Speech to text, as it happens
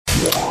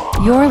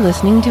You're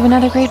listening to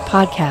another great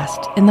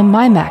podcast in the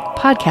MyMac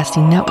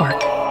Podcasting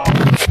Network.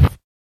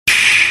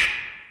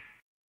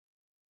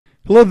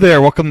 Hello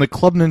there, welcome to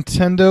Club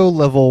Nintendo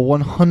level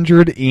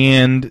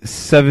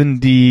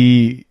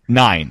 179.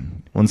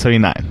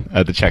 179. I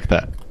had to check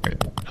that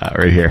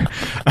right here.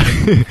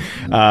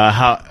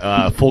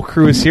 Full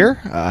crew is here.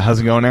 How's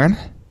it going, Aaron?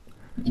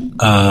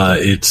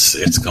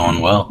 It's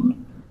going well.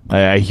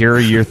 I hear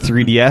your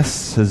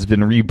 3DS has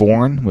been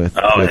reborn with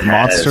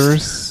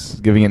monsters,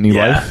 giving it new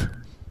life.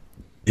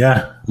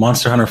 Yeah,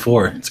 Monster Hunter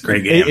 4. It's a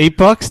great game. $8,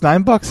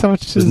 $9? How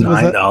much was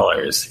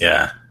 $9.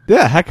 that?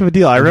 Yeah, heck of a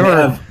deal. I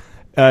remember.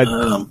 I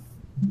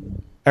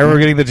remember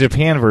getting the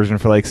Japan version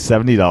for like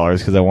 $70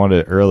 because I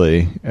wanted it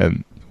early,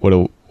 and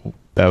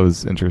that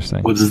was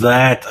interesting. Was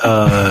that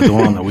the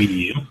one on the Wii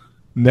U?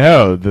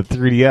 No, the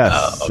 3DS.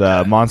 Oh,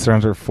 okay. Monster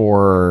Hunter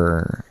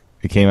 4.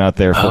 It came out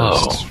there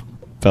first.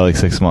 Felt like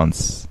 6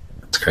 months.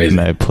 It's crazy.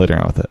 And I played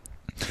around with it.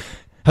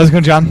 How's it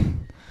going,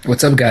 John?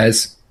 What's up,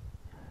 guys?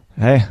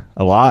 Hey,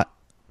 a lot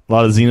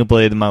of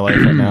Xenoblade in my life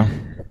right now.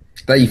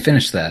 Thought you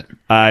finished that.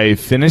 I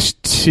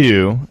finished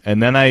 2,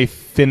 and then I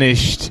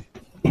finished.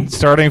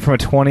 Starting from a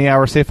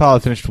 20-hour save file, I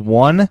finished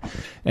 1,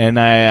 and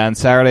on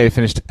Saturday I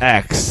finished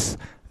X,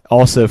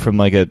 also from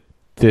like a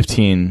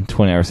 15,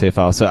 20-hour save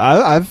file. So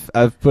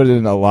I've put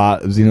in a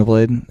lot of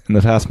Xenoblade in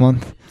the past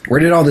month.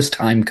 Where did all this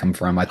time come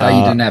from? I thought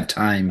you didn't have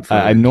time for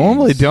I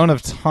normally don't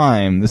have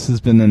time. This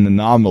has been an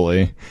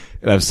anomaly.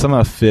 And I've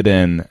somehow fit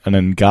in an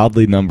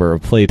ungodly number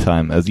of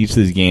playtime, as each of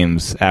these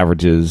games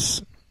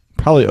averages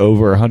probably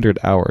over 100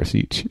 hours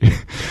each.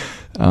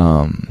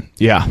 They're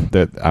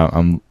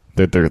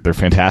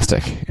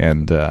fantastic,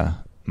 and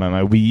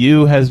my Wii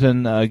U has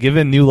been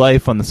given new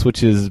life on the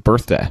Switch's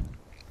birthday.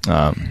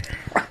 My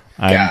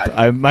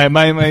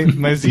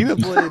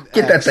Xenoblade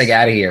Get that thing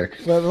out of here.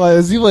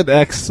 My Xenoblade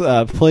X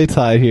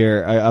playtime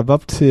here. I'm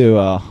up to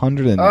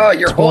 100. Oh,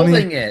 you're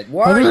holding it.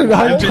 Why are you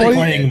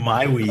playing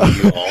my Wii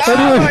U?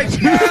 Oh my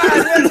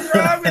god, what's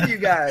wrong with you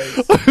guys?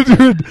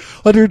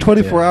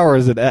 124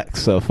 hours in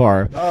X so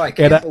far. Oh, I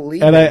can't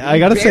believe it. And I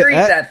gotta say,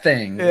 that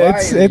thing.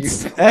 X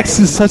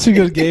is such a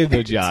good game,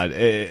 though, John.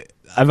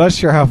 I'm not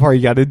sure how far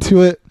you got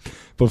into it,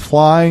 but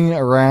flying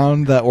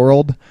around that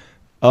world,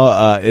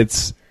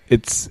 it's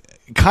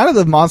kind of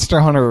the Monster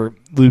Hunter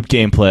loop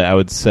gameplay, I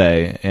would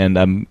say, and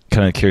I'm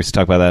kind of curious to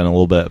talk about that in a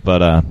little bit.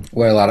 But a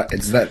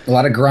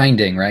lot of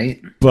grinding,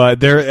 right? But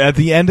there, at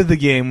the end of the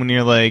game, when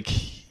you're like,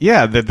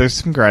 yeah, there's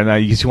some grind now.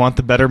 You want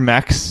the better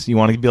mechs. You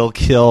want to be able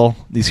to kill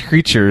these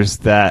creatures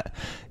that,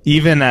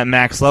 even at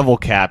max level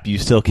cap, you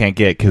still can't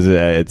get because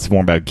it's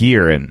more about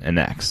gear in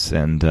X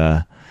and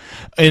not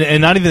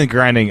even the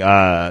grinding.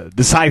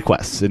 The side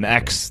quests in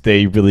X,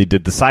 they really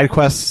did the side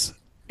quests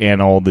and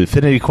all the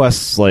affinity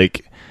quests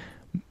like.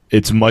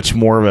 It's much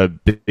more of a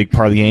big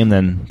part of the game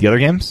than the other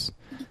games.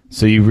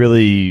 So you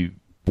really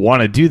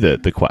want to do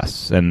the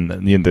quests, and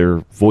they're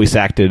voice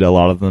acted, a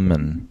lot of them,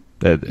 and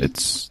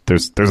there's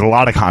a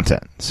lot of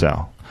content.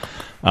 So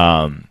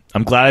I'm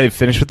glad I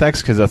finished with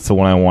X because that's the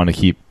one I want to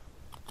keep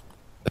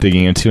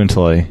digging into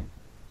until I,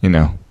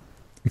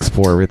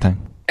 explore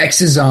everything. X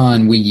is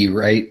on Wii U,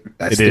 right?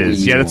 It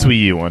is. Yeah, that's Wii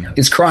U one.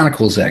 It's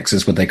Chronicles X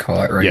is what they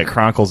call it, right? Yeah,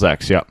 Chronicles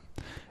X. Yep.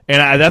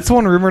 And that's the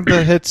one rumored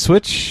to hit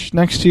Switch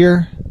next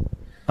year.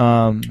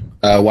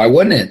 Why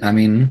wouldn't it? I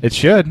mean, it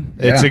should.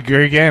 Yeah. It's a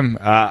great game.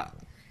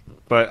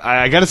 But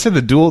I got to say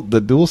the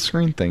dual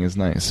screen thing is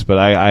nice. But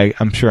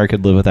I'm sure I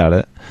could live without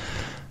it.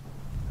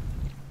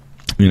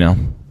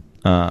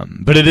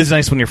 But it is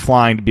nice when you're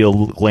flying to be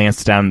able to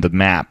glance down the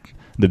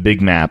big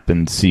map,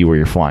 and see where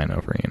you're flying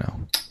over.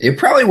 It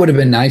probably would have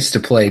been nice to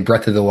play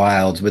Breath of the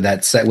Wild with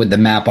that set, with the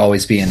map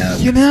always being up.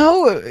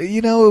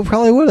 It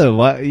probably would have.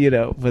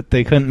 But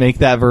they couldn't make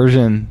that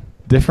version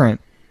different.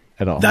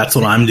 At all. That's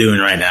what I'm doing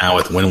right now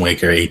with Wind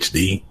Waker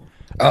HD.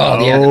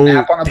 Oh, yeah, the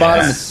map on the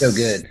bottom is so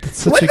good. It's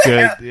such a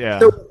good, yeah.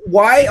 So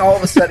why all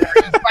of a sudden are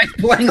you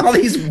playing all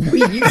these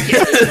Wii U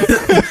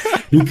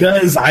games?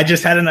 Because I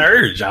just had an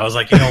urge. I was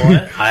like, you know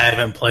what? I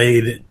haven't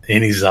played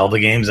any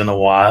Zelda games in a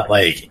while,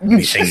 like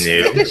anything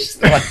new.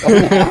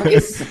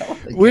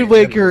 Wind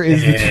Waker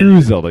is the true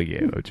Zelda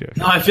game, Joe.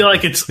 No, I feel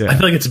like it's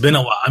been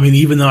a while. I mean,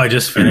 even though I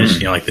just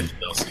finished, like the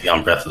DLC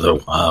on Breath of the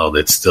Wild,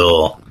 it's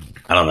still.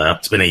 I don't know.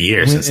 It's been a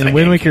year since that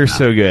Wind Waker is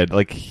so good.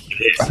 Like,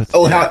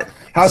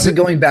 how's it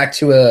going back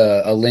to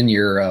a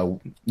linear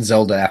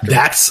Zelda after?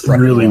 That's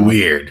really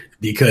weird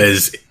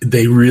because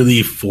they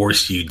really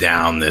force you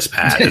down this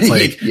path. It's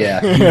like you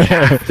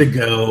have to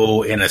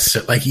go in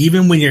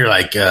even when you're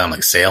like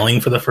sailing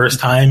for the first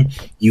time,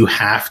 you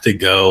have to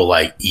go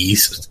like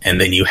east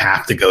and then you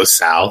have to go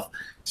south.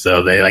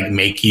 So they like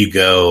make you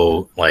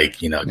go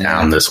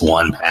down this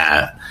one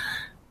path.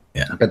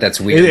 Yeah, but that's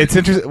weird. It's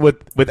interesting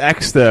with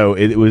X though.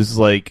 It was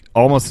like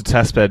almost a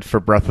test bed for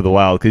Breath of the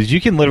Wild because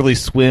you can literally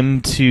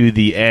swim to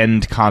the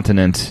end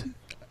continent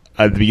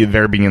at the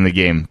very beginning of the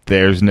game.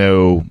 There's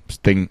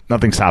nothing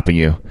stopping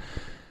you,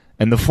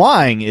 and the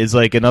flying is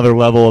like another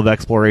level of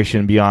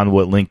exploration beyond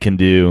what Link can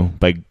do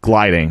by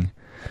gliding.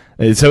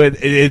 So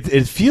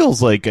it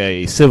feels like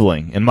a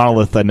sibling. And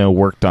Monolith, I know,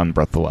 worked on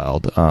Breath of the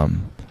Wild.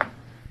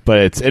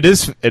 But it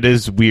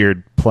is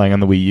weird playing on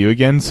the Wii U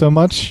again so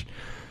much.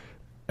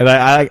 And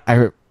I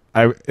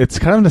it's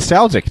kind of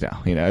nostalgic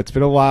now. It's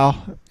been a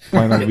while.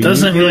 It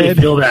doesn't really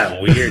feel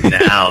that weird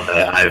now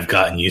that I've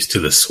gotten used to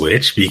the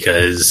Switch,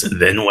 because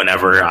then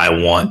whenever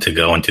I want to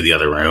go into the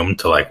other room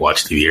to like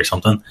watch TV or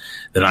something,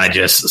 then I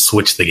just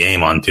switch the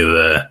game onto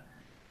the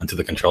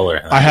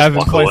controller. I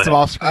haven't played some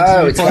off-screen.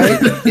 Oh,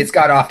 it's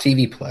got off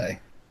TV play.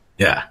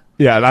 Yeah.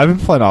 Yeah, and I've been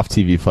playing off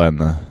TV playing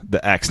the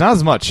X. Not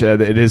as much.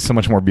 It is so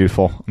much more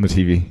beautiful on the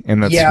TV.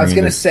 And that's I was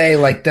gonna say,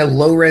 like, the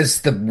low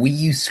res, the Wii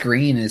U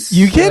screen is.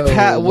 You get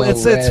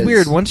it's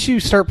weird. Once you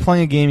start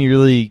playing a game, you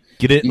really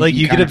get it.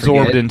 You get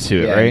absorbed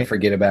into it, right? You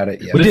forget about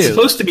it. Yeah. But it's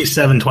supposed to be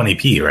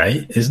 720p,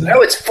 right? Isn't it?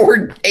 No, it's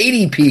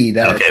 480p.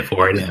 Okay,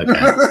 480.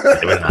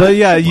 Okay. But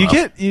yeah,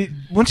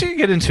 once you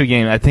get into a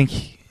game, I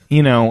think.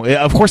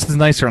 Of course, it's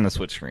nicer on the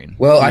Switch screen.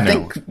 Well, I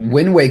think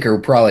Wind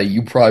Waker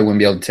you probably wouldn't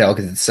be able to tell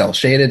because it's cell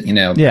shaded.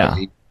 Yeah.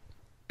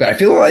 But I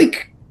feel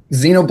like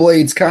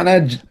Xenoblade's kind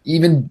of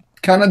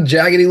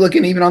jaggedy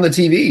looking even on the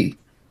TV.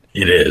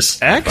 It is.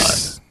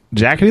 X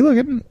jaggedy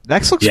looking.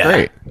 X looks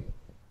great.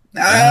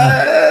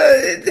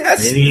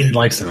 They need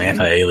like some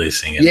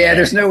anti-aliasing. Yeah,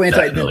 there's no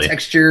the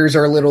textures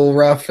are a little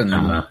rough, and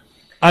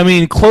I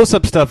mean,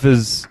 close-up stuff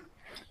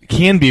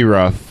can be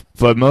rough.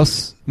 But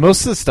most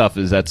of the stuff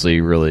is actually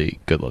really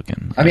good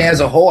looking. I mean,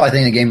 as a whole, I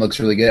think the game looks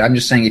really good. I'm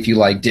just saying, if you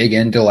dig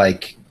into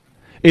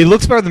it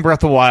looks better than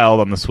Breath of the Wild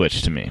on the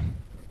Switch to me.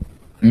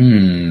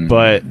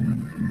 But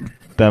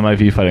that might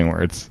be fighting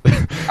words.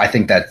 I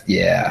think that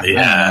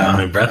I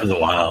mean, Breath of the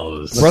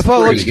Wild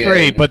looks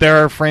great, but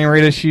there are frame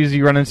rate issues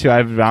you run into.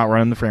 I've not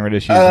run into frame rate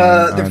issues.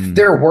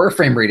 There were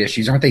frame rate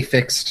issues. Aren't they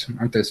fixed?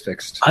 Aren't those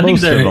fixed? I think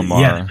most of them are.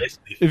 Yeah,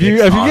 if you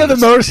get the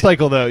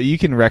motorcycle though, you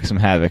can wreck some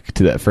havoc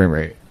to that frame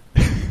rate.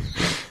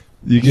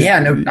 I'd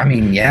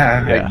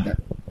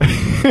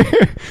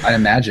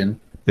imagine.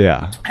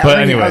 Yeah. But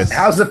anyways.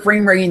 How's the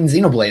frame rate in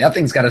Xenoblade? That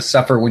thing's got to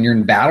suffer when you're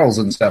in battles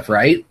and stuff,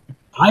 right?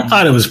 I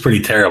thought it was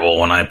pretty terrible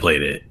when I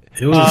played it.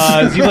 It was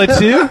Xenoblade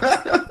 2?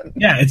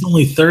 Yeah, it's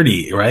only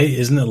 30, right?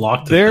 Isn't it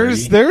locked to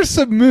 30? There's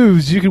some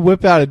moves you can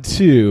whip out at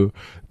 2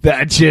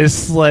 that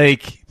just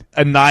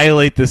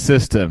annihilate the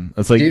system.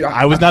 It's like, dude,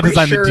 I was not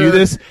designed to do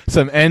this.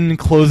 Some end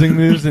closing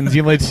moves in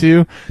Xenoblade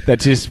 2 that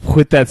just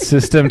put that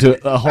system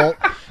to a halt.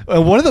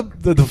 One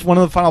of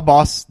the final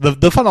boss,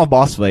 the final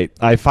boss fight,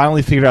 I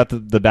finally figured out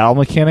the battle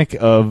mechanic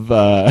of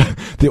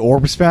the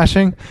orb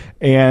smashing,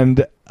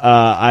 and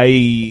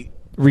I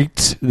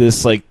wreaked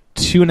this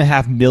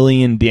 2.5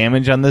 million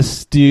damage on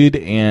this dude,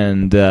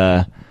 and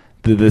I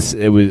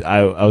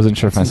wasn't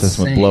sure if my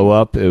system would blow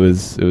up. It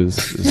was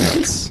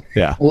nuts.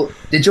 Yeah. Well,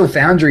 Digital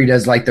Foundry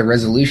does the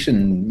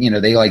resolution.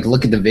 They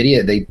look at the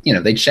video.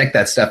 They check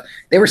that stuff.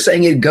 They were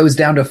saying it goes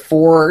down to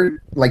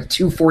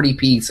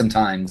 240p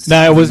sometimes.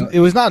 No, it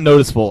was not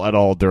noticeable at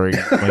all during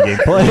my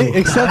gameplay,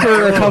 except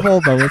for a couple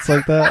of moments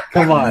like that.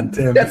 Come on,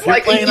 Tim. That's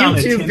like a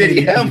YouTube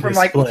video from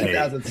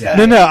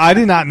 2007. No, I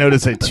did not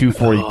notice a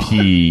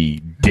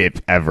 240p dip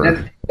ever.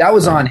 And that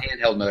was on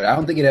handheld mode. I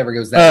don't think it ever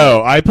goes down.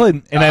 Oh, I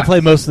played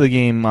most of the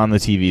game on the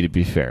TV. To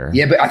be fair,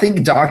 yeah, but I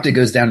think docked it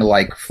goes down to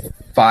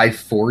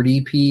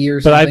 540p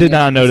or something. But I did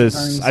not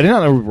notice. I did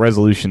not know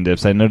resolution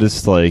dips. I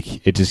noticed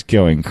it just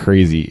going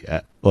crazy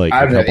at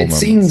I don't know. It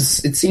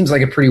seems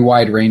like a pretty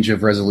wide range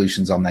of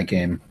resolutions on that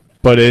game.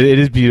 But it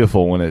is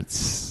beautiful when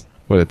it's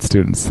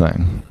doing its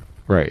thing,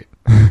 right?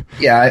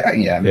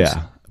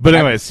 Yeah. But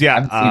anyways,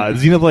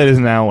 Xenoblade is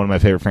now one of my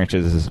favorite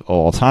franchises of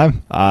all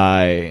time.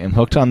 I am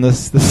hooked on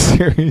this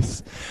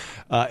series.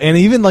 And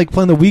even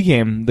playing the Wii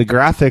game, the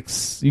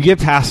graphics, you get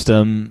past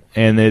them,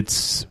 and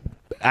it's,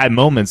 at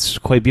moments,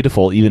 quite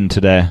beautiful, even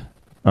today.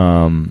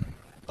 A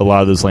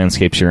lot of those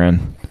landscapes you're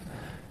in.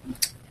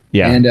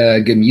 Yeah.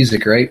 And good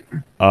music, right?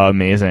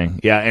 Amazing.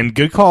 Yeah, and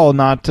good call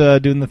not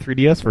doing the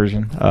 3DS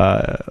version.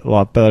 A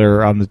lot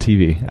better on the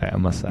TV, I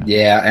must say.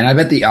 Yeah, and I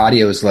bet the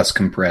audio is less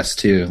compressed,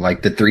 too.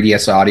 The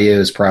 3DS audio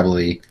is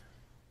probably...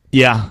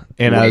 Yeah,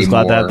 and I was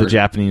glad to have the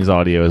Japanese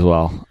audio as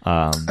well.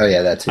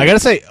 That too. I gotta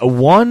say,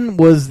 1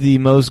 was the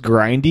most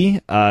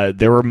grindy.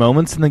 There were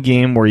moments in the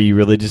game where you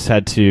really just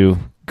had to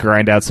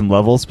grind out some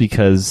levels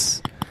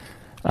because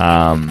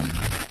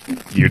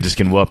you're just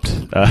getting whooped.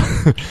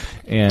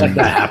 And that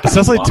happens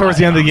especially towards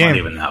the end of the game. Not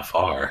even that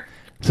far.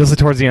 Especially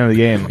towards the end of the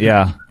game,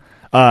 yeah.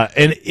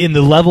 And in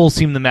the levels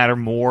seem to matter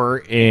more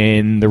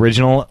in the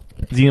original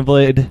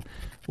Xenoblade,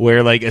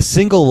 where a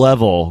single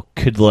level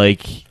could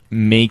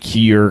make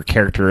your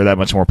character that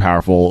much more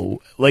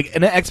powerful,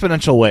 in an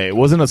exponential way. It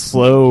wasn't a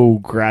slow,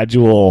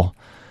 gradual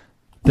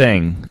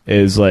thing.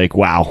 Is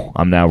wow,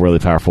 I'm now really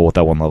powerful with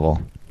that one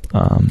level.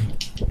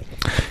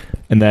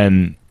 And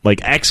then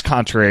X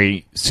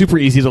contrary, super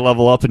easy to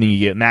level up, and you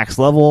get max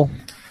level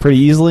pretty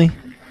easily.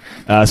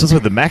 So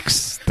with the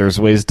mechs, there's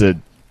ways to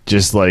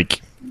just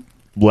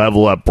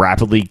level up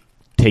rapidly,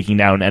 taking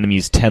down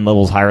enemies 10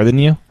 levels higher than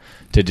you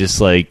to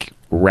just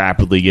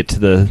rapidly get to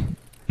the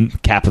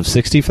cap of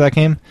 60 for that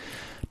game.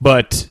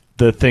 But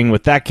the thing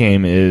with that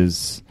game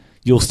is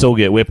you'll still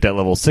get whipped at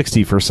level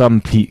 60 for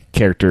some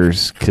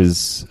characters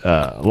because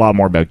a lot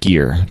more about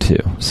gear too.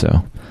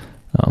 So,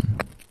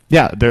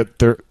 yeah,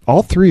 they're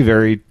all three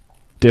very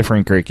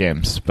different great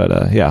games.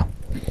 But yeah,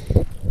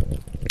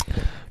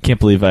 can't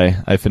believe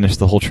I finished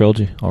the whole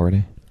trilogy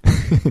already.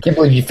 Can't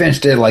believe you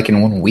finished it like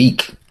in 1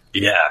 week.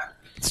 Yeah.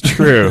 It's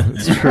true.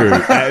 It's true.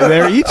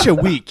 They're each a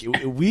week.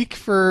 A week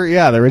for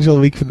the original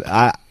week for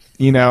I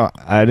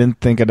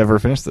didn't think I'd ever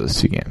finish those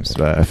two games,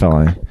 but I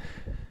finally.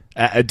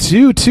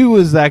 Two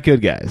was that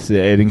good, guys.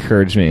 It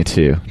encouraged me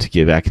to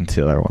get back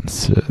into the other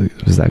ones.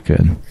 It was that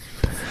good.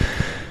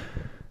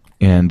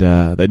 And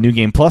the New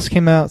Game Plus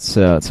came out,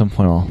 so at some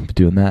point I'll be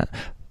doing that.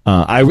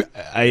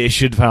 I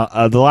should.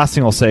 The last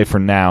thing I'll say for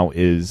now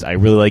is I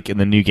really like in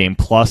the New Game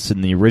Plus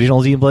in the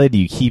original Xenoblade,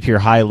 you keep your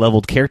high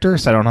leveled character,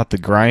 so I don't have to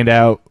grind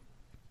out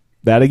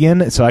that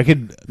again. So I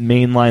could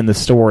mainline the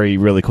story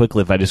really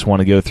quickly if I just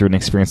want to go through and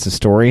experience the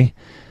story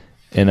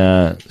in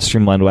a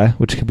streamlined way,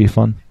 which could be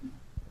fun.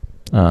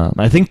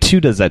 I think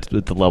 2 does that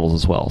with the levels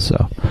as well.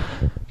 So,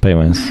 but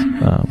anyways,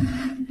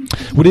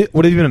 what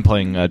have you been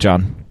playing,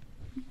 John?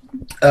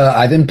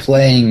 I've been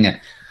playing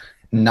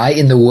Night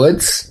in the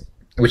Woods,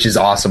 which is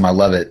awesome. I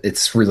love it.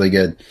 It's really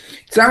good.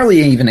 It's not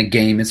really even a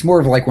game. It's more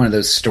of like one of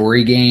those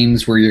story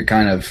games where you're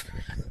kind of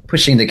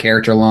pushing the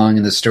character along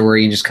in the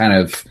story and just kind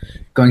of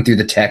going through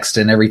the text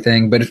and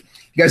everything. But if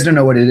you guys don't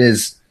know what it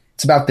is,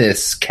 it's about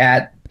this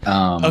cat.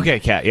 Okay,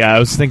 cat. Yeah, I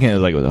was thinking it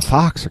was like with a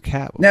fox or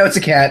cat. No, it's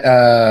a cat.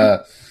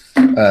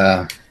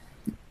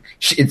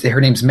 Her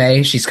name's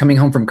May. She's coming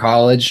home from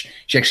college.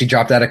 She actually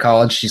dropped out of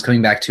college. She's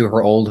coming back to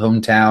her old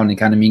hometown and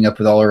kind of meeting up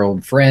with all her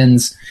old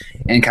friends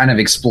and kind of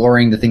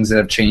exploring the things that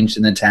have changed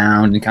in the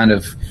town and kind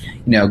of,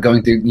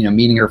 going through,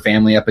 meeting her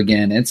family up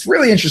again. It's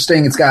really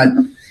interesting. It's got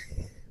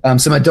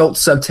some adult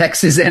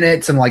subtexts in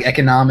it, some like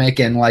economic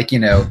and like,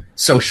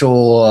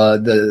 social,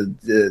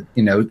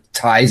 the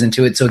ties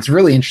into it. So it's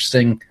really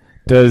interesting.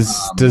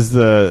 Does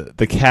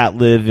the cat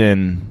live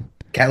in?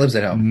 Cat lives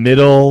at home.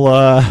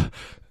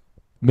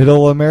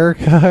 Middle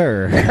America,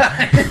 or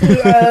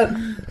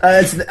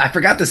I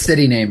forgot the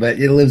city name, but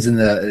it lives in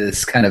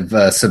this kind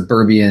of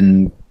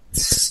suburban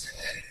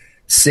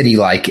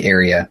city-like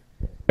area.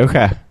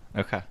 Okay.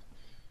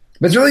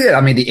 But it's really good. I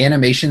mean, the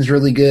animation's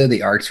really good.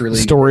 The art's really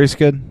Story's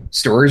good.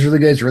 Story's really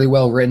good. It's really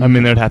well written. I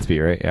mean, there'd have to be,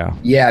 right? Yeah.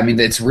 Yeah, I mean,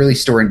 it's really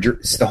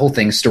the whole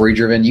thing's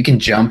story-driven. You can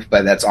jump,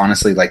 but that's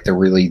honestly like the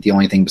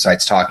only thing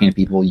besides talking to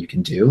people you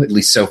can do, at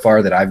least so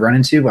far that I've run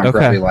into. I'm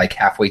probably like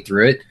halfway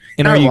through it.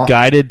 And are you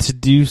guided to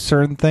do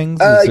certain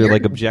things? Is there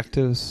like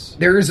objectives?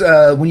 There's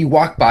when you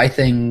walk by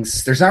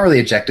things, there's not really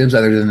objectives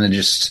other than to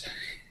just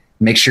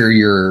make sure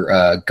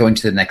you're going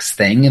to the next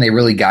thing, and they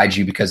really guide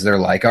you because they're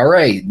like, all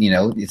right,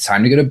 it's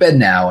time to go to bed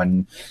now,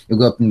 and you'll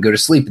go up and go to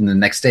sleep, and the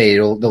next day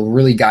they'll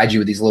really guide you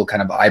with these little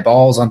kind of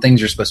eyeballs on things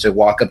you're supposed to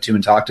walk up to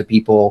and talk to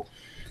people.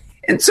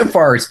 And so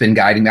far it's been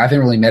guiding me. I haven't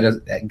really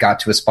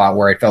got to a spot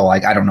where I felt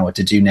like I don't know what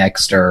to do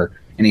next or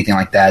anything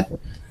like that.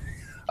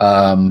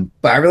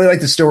 But I really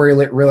like the story,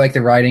 really like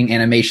the writing.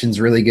 Animation's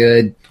really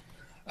good.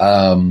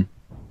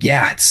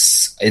 Yeah,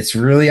 it's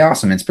really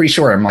awesome. It's pretty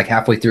short. I'm like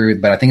halfway through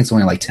it, but I think it's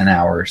only like 10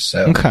 hours.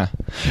 So okay.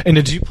 And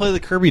did you play the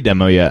Kirby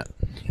demo yet?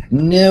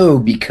 No,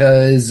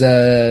 because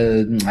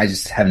I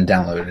just haven't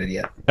downloaded it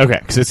yet. Okay,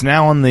 because it's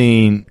now on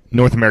the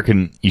North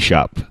American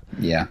eShop.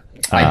 Yeah,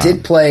 I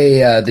did play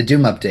the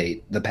Doom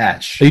update, the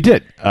patch. You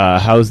did.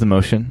 How's the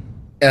motion?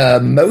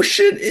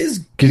 Motion is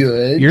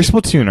good. You're a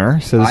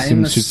Splatooner, so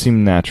this should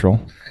seem natural.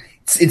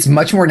 It's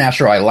much more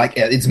natural. I like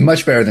it. It's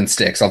much better than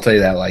sticks. I'll tell you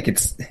that.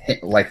 It's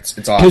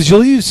awesome. Because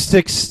you'll use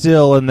sticks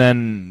still, and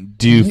then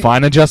do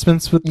fine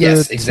adjustments with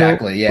yes,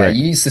 exactly. Yeah, right.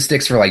 You use the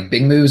sticks for like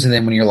big moves, and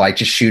then when you're like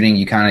just shooting,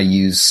 you kind of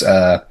use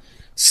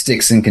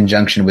sticks in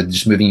conjunction with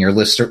just moving your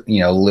list, a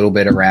little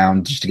bit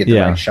around just to get the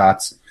right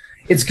shots.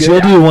 It's good. So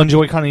you'll do one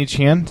Joy-Con in each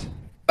hand?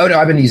 Oh no,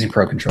 I've been using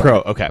Pro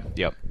Controller. Pro, okay,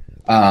 yep.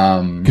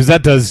 Because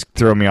that does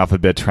throw me off a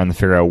bit trying to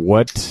figure out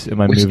what am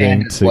I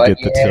moving to get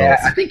the tilt.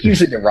 I think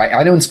usually the right.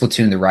 I know in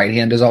Splatoon the right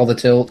hand does all the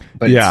tilt,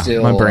 but it's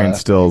still, my brain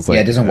still is like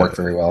it doesn't work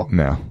very well.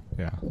 No,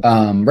 yeah.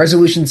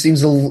 Resolution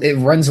it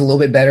runs a little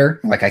bit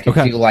better. Like I can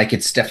feel like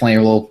it's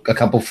definitely a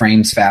couple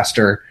frames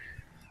faster.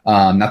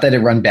 Not that it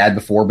run bad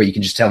before, but you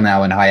can just tell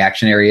now in high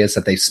action areas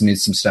that they've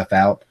smoothed some stuff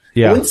out.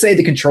 Yeah. I wouldn't say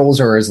the controls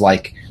are as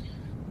like.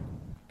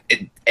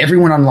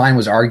 Everyone online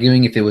was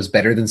arguing if it was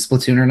better than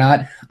Splatoon or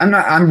not.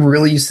 I'm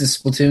really used to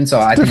Splatoon, so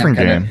I think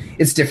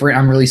it's different.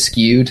 I'm really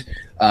skewed.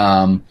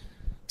 Some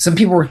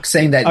people were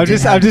saying that.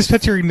 I'm just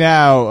picturing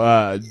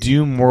now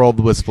Doom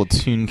World with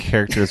Splatoon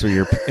characters where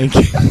you're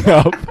inking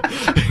up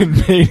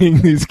and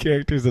painting these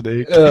characters in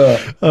ink.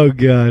 Oh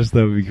gosh,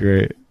 that would be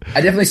great.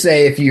 I definitely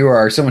say if you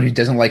are someone who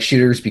doesn't like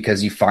shooters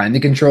because you find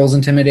the controls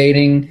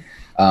intimidating,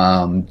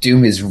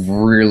 Doom is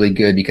really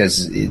good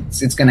because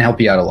it's going to help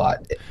you out a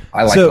lot.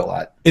 I like it a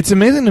lot. It's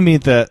amazing to me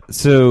that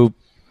the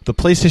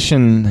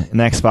PlayStation and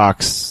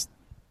Xbox,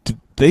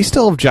 they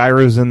still have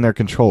gyros in their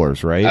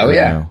controllers, right? Oh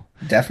yeah,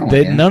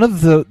 definitely. None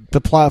of the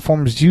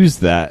platforms use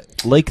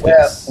that like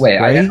this. Wait,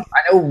 right?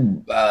 I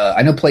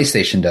know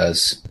PlayStation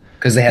does.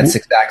 because they had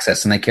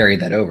 6-axis and they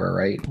carried that over,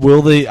 right?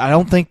 Will they? I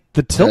don't think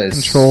the tilt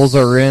controls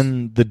are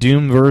in the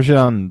Doom version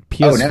on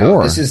PS4.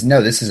 Oh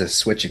this is a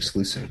Switch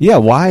exclusive. Yeah,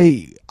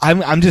 why?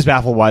 I'm just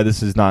baffled why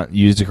this is not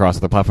used across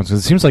other platforms,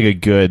 because it seems like a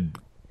good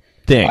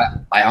thing.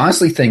 I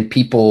honestly think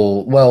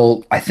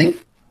I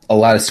think a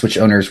lot of Switch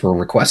owners were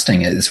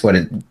requesting it. Is what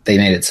they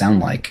made it sound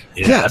like.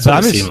 Yeah, that's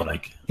what it seemed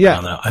like. Yeah, I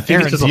don't know. I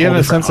think Aaron, do you have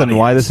a sense on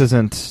why this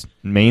isn't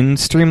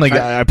mainstream? Like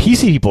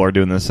PC people are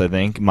doing this, I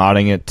think,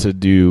 modding it to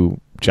do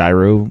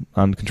gyro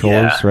on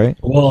controllers, right?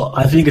 Well,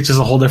 I think it's just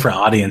a whole different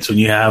audience when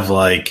you have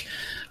like,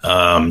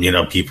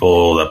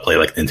 people that play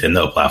like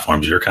Nintendo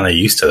platforms. You're kind of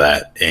used to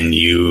that, and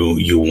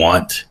you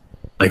want,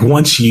 like,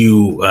 once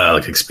you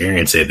like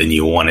experience it, then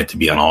you want it to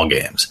be on all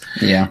games.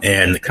 Yeah,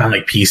 and kind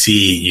of like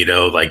PC,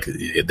 like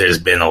there's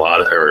been a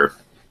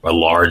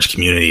large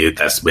community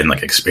that's been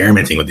like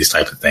experimenting with these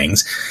types of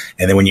things,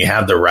 and then when you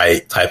have the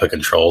right type of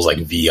controls like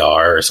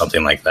VR or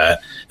something like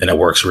that, then it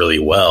works really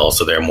well,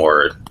 so they're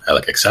more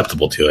like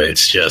acceptable to it.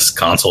 It's just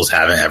consoles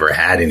haven't ever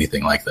had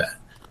anything like that.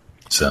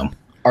 So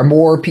are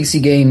more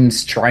PC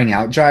games trying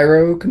out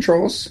gyro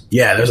controls?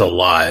 Yeah, there's a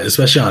lot,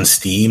 especially on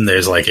Steam.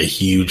 There's like a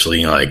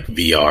hugely like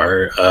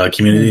VR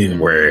community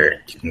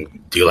where you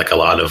can do like a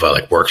lot of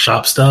like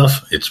workshop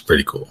stuff. It's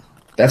pretty cool.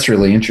 That's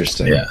really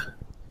interesting.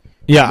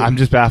 Yeah, I'm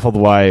just baffled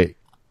why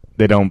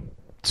they don't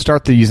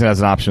start to use it as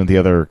an option with the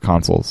other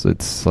consoles.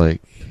 It's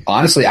like,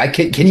 honestly, I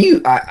can't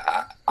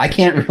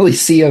really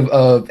see a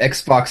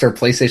Xbox or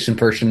PlayStation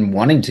person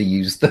wanting to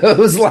use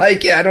those.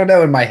 Like, I don't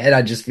know. In my head,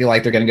 I just feel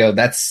like they're going to go,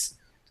 that's,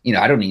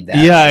 I don't need that.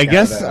 Yeah, I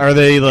guess, are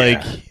they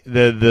like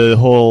the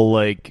whole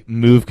like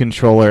Move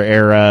controller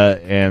era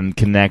and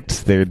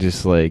Kinect, they're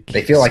just like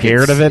they feel like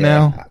scared of it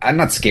now? I'm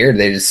not scared.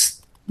 I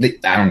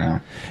don't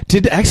know.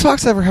 Did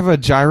Xbox ever have a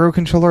gyro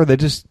controller? They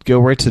just go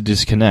right to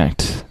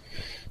disconnect.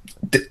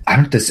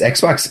 Does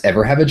Xbox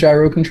ever have a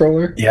gyro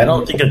controller? Yeah, I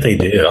don't think that they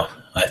do.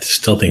 I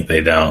still think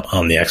they don't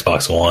on the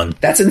Xbox One.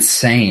 That's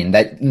insane.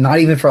 That not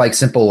even for like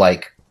simple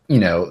like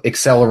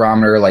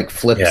accelerometer like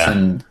flips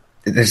and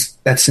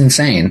that's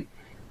insane.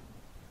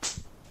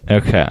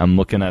 Okay, I'm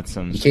looking at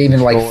some. You can't even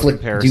like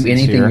do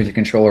anything with your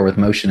controller with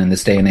motion in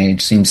this day and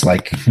age. Seems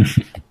like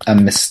a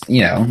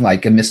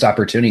missed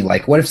opportunity.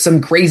 Like, what if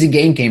some crazy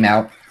game came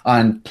out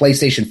on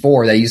PlayStation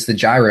 4 that used the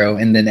gyro,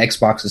 and then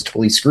Xbox is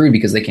totally screwed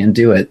because they can't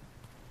do it?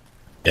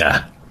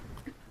 Yeah.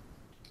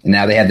 And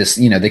now they have this.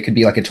 They could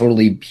be like a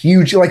totally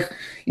huge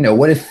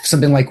what if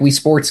something like Wii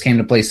Sports came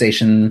to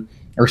PlayStation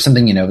or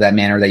something that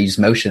manner that used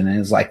motion, and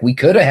it's like we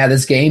could have had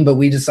this game, but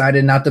we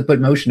decided not to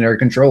put motion in our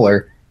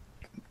controller.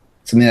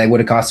 Something that would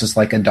have cost us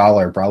like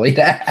 $1 probably.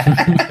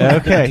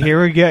 Okay,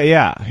 here we go.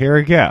 Yeah, here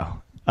we go.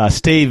 A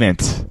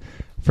statement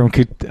from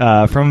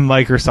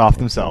Microsoft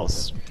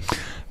themselves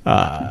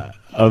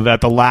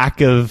about the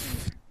lack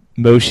of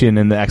motion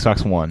in the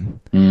Xbox One.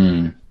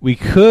 We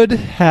could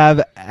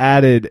have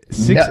added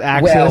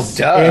 6-axis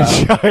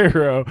and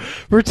gyro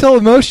for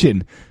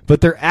telemotion,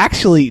 but they're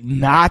actually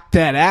not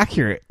that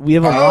accurate. We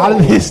have a lot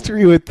of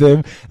history with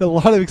them, a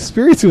lot of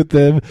experience with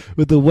them,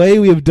 with the way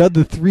we have done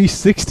the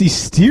 360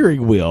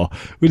 steering wheel.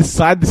 We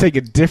decided to take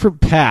a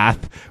different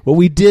path. What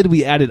we did,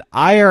 we added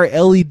IR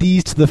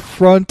LEDs to the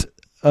front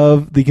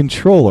of the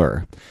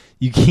controller.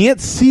 You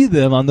can't see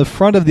them on the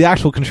front of the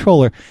actual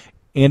controller.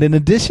 And in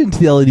addition to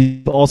the LED,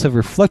 you also have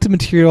reflective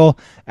material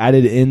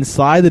added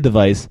inside the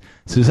device.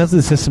 So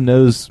essentially the system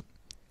knows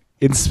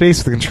in space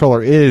where the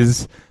controller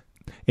is,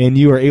 and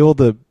you are able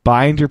to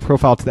bind your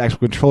profile to the actual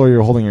controller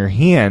you're holding in your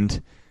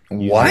hand.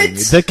 What?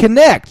 The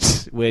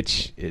Kinect,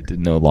 which it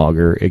no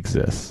longer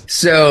exists.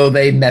 So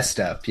they messed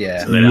up,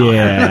 yeah.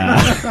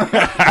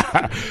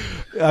 Yeah.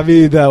 I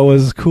mean, that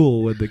was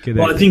cool with the Kinect.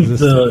 Well, I think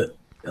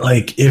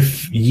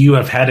if you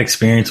have had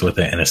experience with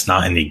it and it's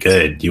not any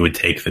good, you would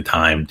take the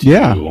time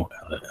to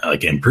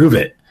improve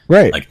it,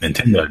 right? Like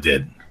Nintendo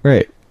did,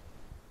 right?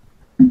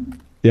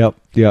 Yep.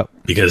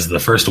 Because the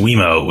first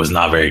Wiimote was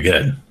not very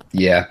good.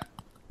 Yeah.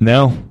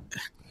 No.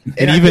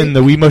 And even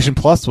the Wii Motion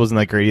Plus wasn't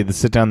that great. The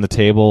sit down at the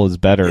table is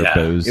better, but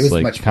it was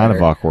like kind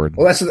of awkward.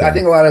 Well, I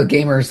think a lot of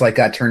gamers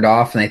got turned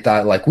off and they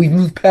thought we've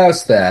moved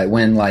past that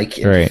when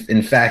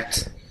in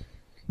fact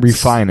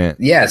refine it.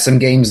 Yeah, some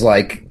games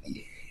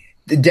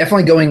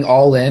definitely going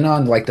all in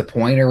on the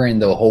pointer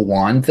and the whole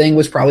wand thing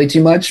was probably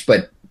too much,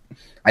 but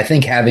I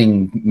think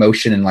having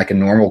motion in a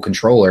normal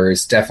controller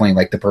is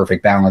definitely the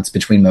perfect balance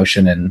between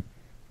motion and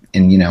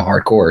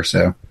hardcore.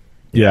 So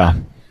yeah,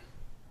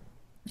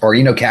 or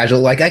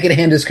casual. I could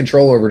hand this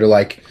controller over to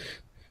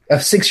a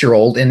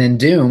 6-year-old, and in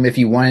Doom, if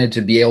you wanted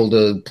to be able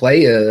to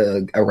play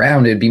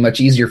around, it'd be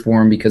much easier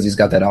for him because he's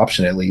got that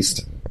option at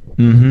least.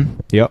 Mm-hmm.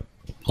 Yep.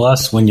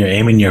 Plus, when you're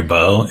aiming your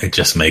bow, it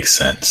just makes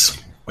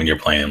sense. When you're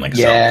playing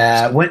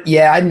Zelda.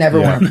 I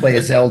never want to play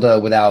a Zelda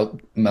without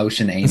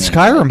motion aiming.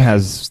 Skyrim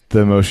has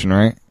the motion,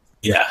 right?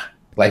 Yeah.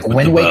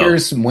 Wind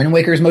Waker's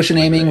motion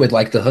aiming with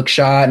the hook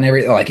shot and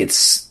everything.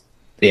 It's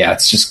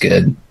just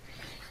good.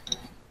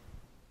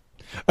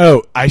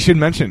 Oh, I should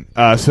mention.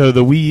 So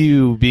the Wii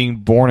U being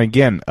born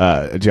again,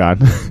 John.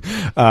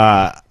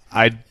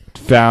 I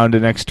found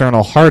an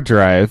external hard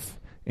drive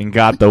and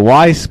got the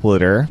Y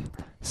splitter.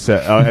 So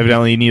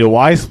evidently you need a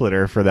Y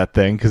splitter for that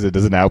thing because it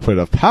doesn't output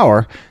enough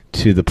power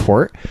to the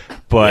port.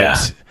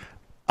 But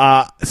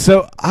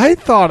so I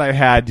thought I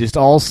had just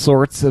all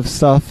sorts of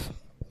stuff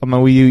on my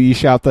Wii U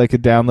eShop that I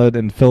could download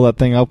and fill that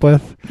thing up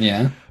with.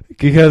 Yeah.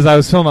 Because I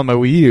was filling up my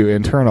Wii U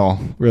internal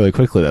really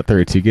quickly, that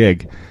 32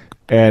 gig.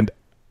 And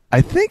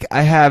I think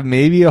I have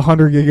maybe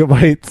 100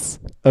 gigabytes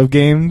of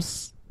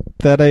games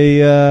that I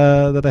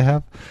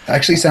have.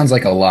 Actually sounds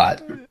like a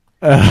lot.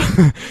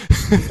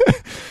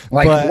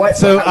 What?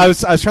 So I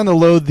was trying to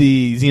load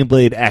the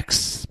Xenoblade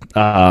X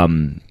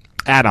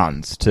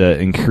add-ons to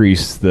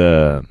increase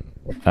the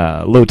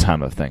load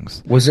time of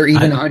things. Was there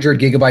even 100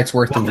 gigabytes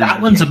worth of that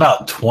one's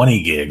about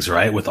 20 gigs,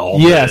 right? With all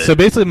so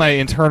basically my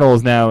internal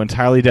is now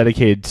entirely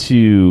dedicated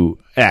to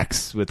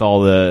X with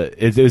all the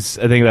it was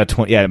I think about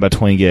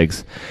 20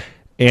 gigs.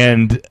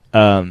 And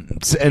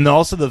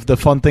also the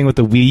fun thing with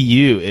the Wii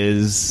U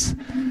is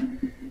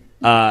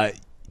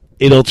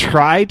it'll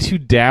try to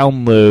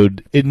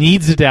download, it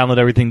needs to download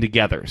everything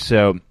together.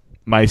 So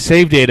my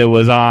save data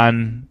was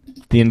on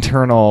the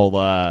internal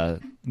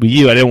Wii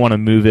U. I didn't want to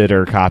move it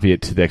or copy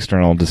it to the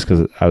external just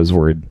because I was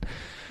worried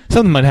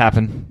something might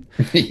happen.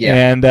 Yeah.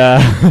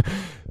 And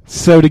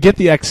so to get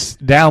the X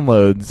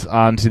downloads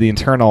onto the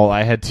internal,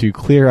 I had to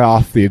clear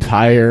off the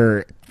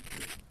entire...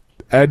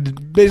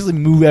 I'd basically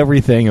move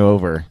everything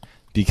over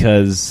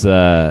because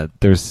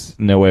there's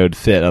no way it would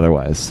fit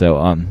otherwise.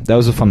 So that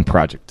was a fun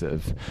project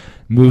of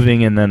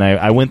moving, and then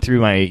I went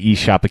through my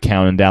eShop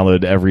account and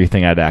downloaded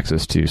everything I had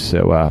access to.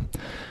 So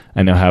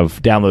I now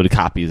have downloaded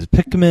copies of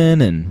Pikmin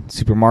and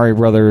Super Mario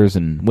Brothers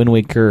and Wind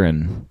Waker,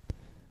 and I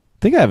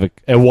think I have a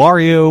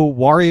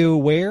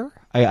WarioWare,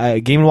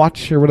 Game &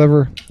 Watch or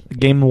whatever,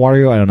 Game &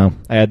 Wario, I don't know.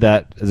 I had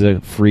that as a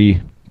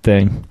free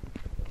thing.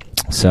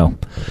 So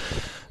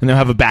I now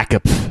have a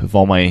backup of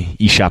all my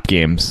eShop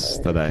games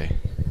that I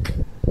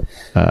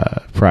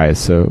prize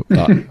so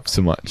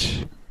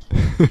much.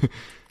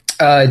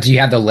 Do you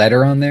have the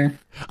letter on there?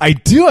 I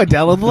do. I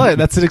downloaded the letter.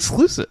 That's an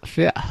exclusive.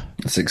 Yeah.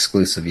 It's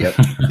exclusive, yep.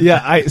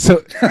 Yeah,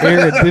 so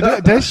Aaron,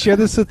 did I share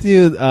this with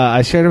you?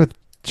 I shared it with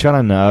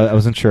John. No, I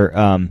wasn't sure.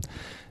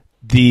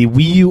 The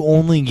Wii U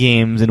only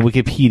games in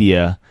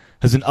Wikipedia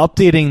has been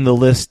updating the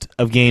list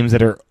of games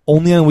that are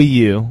only on Wii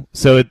U.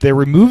 So they're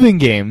removing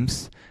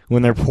games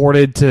when they're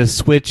ported to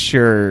Switch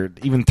or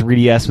even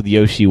 3DS with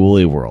Yoshi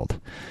Woolly World.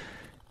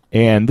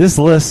 And this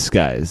list,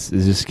 guys,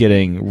 is just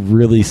getting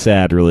really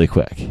sad really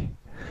quick.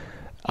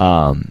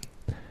 I'm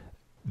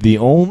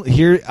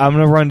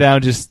gonna run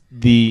down just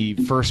the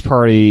first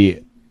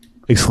party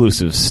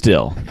exclusives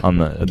still on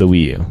the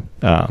Wii U.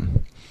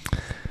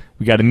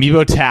 We got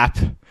Amiibo Tap,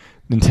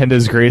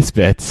 Nintendo's Greatest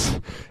Bits,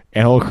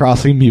 Animal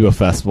Crossing Amiibo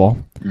Festival,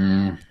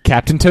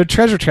 Captain Toad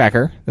Treasure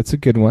Tracker. That's a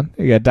good one.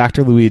 We got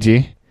Dr.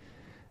 Luigi.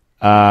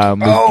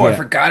 I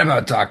forgot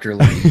about Dr.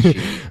 Luigi.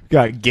 We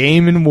got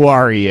Game &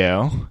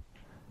 Wario.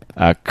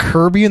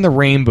 Kirby and the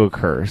Rainbow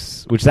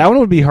Curse, which that one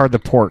would be hard to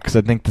port because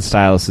I think the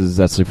stylus is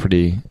actually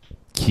pretty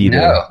key.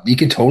 No, you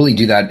could totally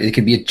do that. It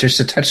could be just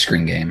a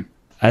touchscreen game.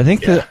 I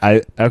think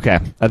I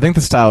think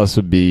the stylus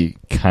would be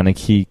kind of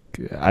key.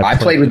 I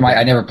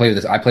never played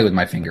with this. I played with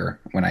my finger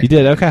when I. You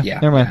did? Okay. Yeah.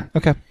 Never mind. Yeah.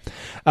 Okay.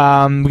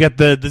 We got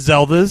the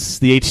Zeldas,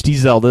 the HD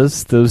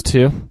Zeldas, those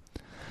two.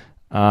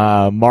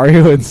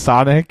 Mario and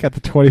Sonic at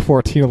the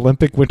 2014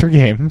 Olympic Winter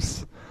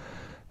Games.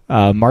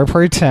 Mario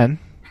Party 10.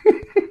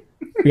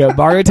 We got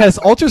Mario Tennis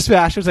Ultra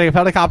Smash, which I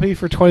found a copy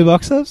for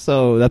 $20 of,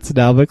 so that's a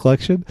now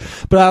collection.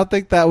 But I don't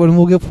think that one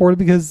will get ported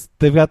because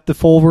they've got the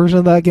full version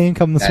of that game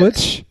coming to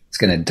Switch. It's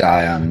gonna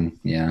die on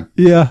Yeah.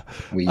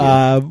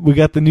 Wii U. We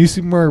got the new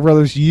Super Mario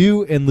Brothers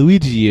U and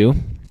Luigi U.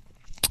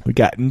 We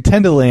got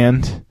Nintendo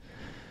Land.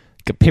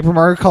 Got Paper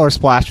Mario Color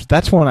Splash.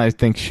 That's one I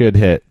think should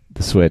hit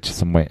the Switch at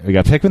some point. We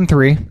got Pikmin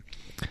 3.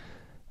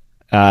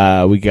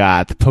 We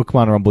got the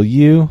Pokemon Rumble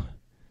U,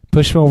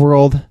 Pushmo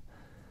World.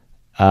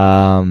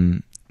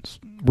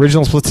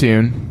 Original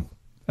Splatoon,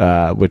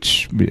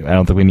 which I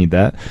don't think we need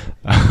that.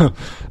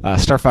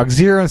 Star Fox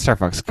Zero and Star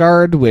Fox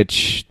Guard,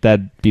 which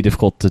that'd be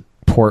difficult to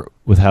port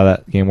with how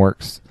that game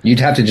works.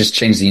 You'd have to just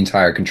change the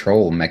entire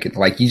control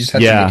mechanism. Like you just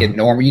have to make it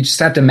normal. You just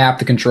have to map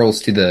the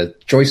controls to the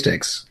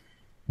joysticks.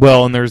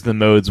 Well, and there's the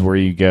modes where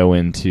you go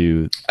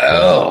into.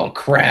 Oh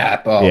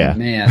crap! Oh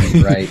man,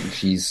 right?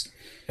 Jeez.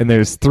 And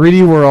there's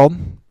 3D World,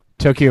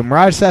 Tokyo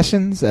Mirage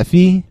Sessions,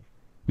 FE.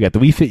 We got the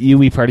Wii Fit U,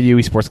 Wii Party U,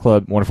 Wii Sports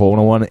Club, Wonderful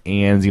 101,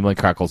 and Xenoblade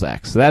Chronicles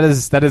X. So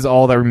that is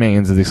all that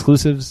remains of the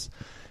exclusives,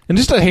 and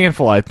just a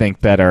handful, I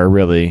think, that are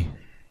really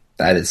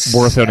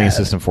worth owning a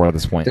system for at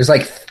this point. There's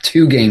like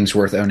 2 games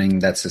worth owning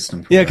that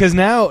system for. Yeah, because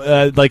now,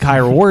 like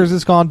Hyrule Warriors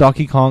is gone,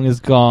 Donkey Kong is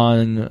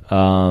gone,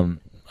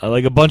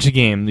 like a bunch of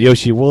games,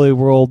 Yoshi Woolly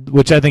World,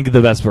 which I think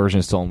the best version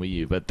is still on Wii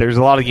U, but there's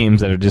a lot of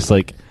games that are just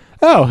like,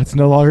 oh, it's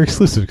no longer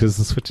exclusive because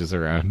the Switch is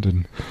around,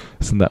 and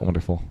isn't that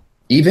wonderful?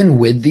 Even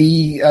with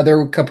the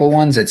other couple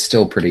ones, it's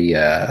still pretty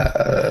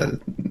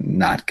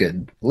not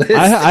good list.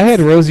 I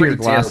had rosier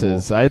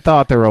glasses. Terrible. I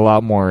thought there were a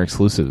lot more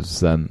exclusives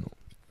than.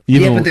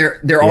 But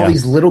there are all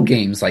these little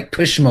games like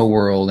Pushmo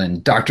World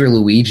and Dr.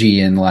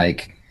 Luigi and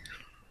like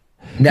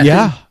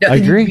I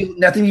agree.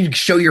 Nothing you can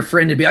show your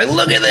friend to be like,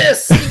 look at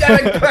this.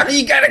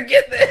 You gotta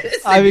get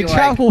this. I mean,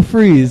 Tropical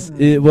Freeze,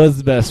 it was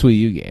the best Wii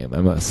U game,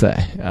 I must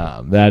say.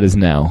 That is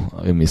now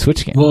a Mi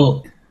Switch game.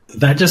 Well,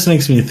 that just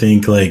makes me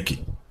think, like,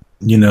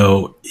 you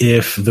know,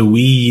 if the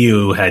Wii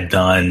U had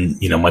done,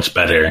 you know, much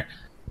better,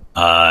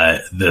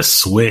 the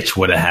Switch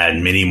would have had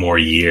many more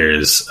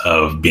years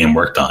of being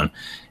worked on.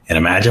 And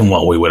imagine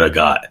what we would have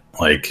got.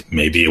 Like,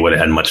 maybe it would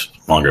have had much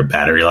longer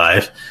battery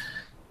life.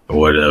 It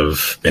would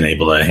have been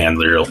able to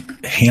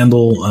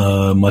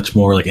handle much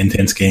more, like,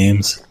 intense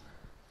games.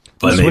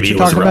 But maybe it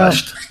was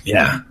rushed.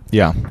 Yeah.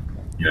 Yeah.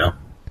 You know,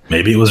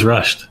 maybe it was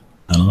rushed.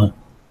 I don't know.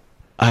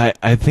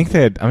 I think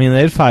they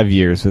had 5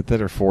 years with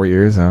it, or 4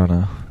 years. I don't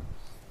know.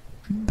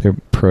 They're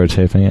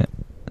prototyping it.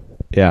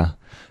 Yeah.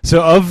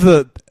 So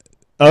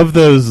of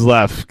those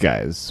left,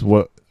 guys,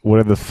 what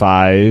are the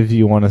 5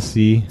 you want to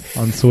see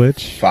on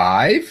Switch?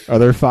 5? Are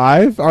there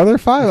 5? I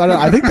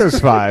think there's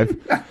 5.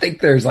 I think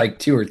there's like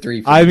 2 or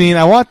 3. I mean,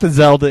 I want the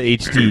Zelda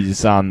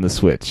HDs on the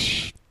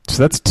Switch.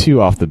 So that's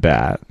 2 off the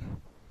bat.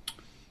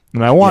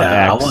 And I want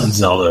X. I want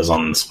Zeldas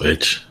on the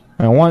Switch.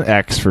 I want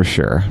X for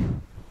sure.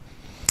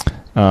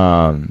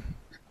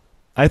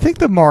 I think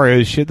the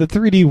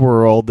 3D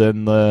World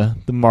and the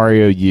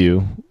Mario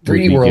U.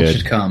 3D World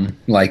should come.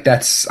 Like,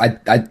 that's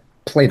I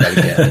play that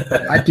again.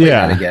 I play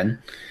that again.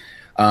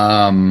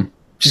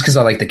 Just because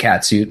I like the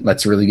cat suit.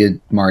 That's a really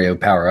good Mario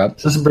power up.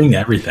 It doesn't bring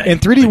everything.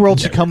 And 3D World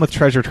should come with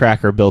Treasure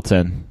Tracker built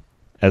in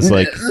as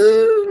like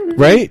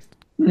right.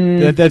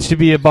 That should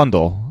be a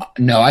bundle.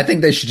 No, I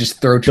think they should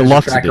just throw Treasure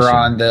Deluxe Tracker edition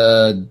on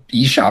the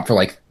eShop for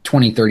like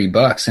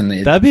 $20-$30,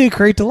 and that'd be a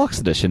great deluxe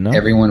edition. No,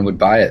 everyone would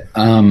buy it.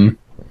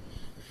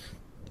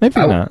 Maybe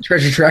not.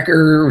 Treasure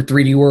Tracker,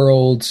 3D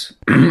World.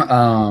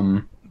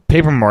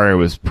 Paper Mario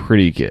was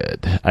pretty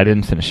good. I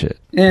didn't finish it.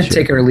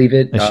 Take it or leave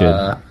it. I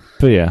should.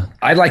 But yeah,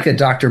 I like the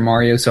Dr.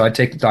 Mario, so I'd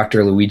take the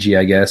Dr. Luigi,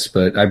 I guess.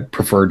 But I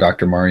prefer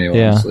Dr. Mario,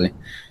 honestly.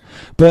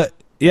 But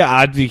yeah,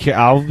 I'll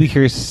be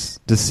curious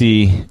to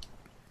see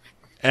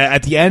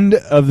at the end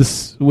of the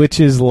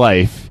Switch's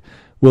life,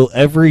 will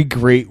every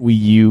great Wii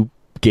U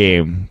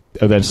game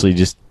eventually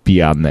just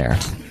be on there?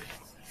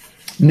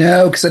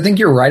 No, because I think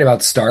you're right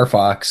about Star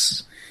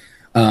Fox.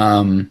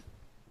 Even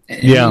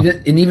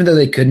though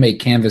they could make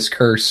Canvas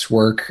Curse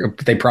work,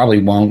 they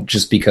probably won't,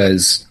 just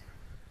because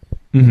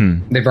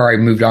they've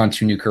already moved on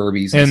to new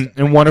Kirby's.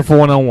 And Wonderful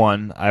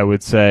 101, I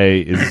would say,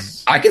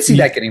 is I could see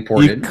that getting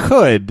ported. You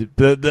could.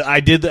 I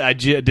did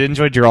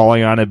enjoy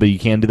drawing on it, but you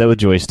can do that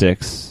with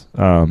joysticks.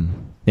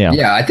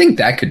 Yeah, I think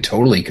that could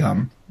totally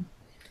come.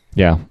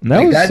 Yeah,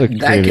 that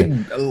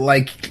could,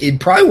 like, it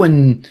probably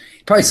wouldn't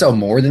sell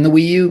more than the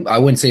Wii U. I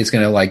wouldn't say it's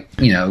going to, like,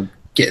 you know,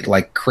 get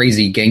like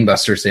crazy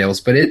gangbuster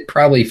sales, but it'd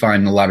probably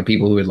find a lot of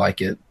people who would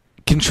like it.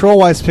 Control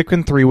wise,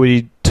 Pikmin 3 would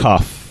be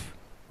tough,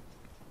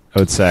 I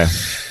would say,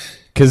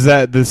 because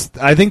I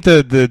think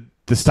the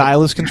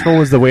stylus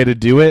control is the way to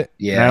do it.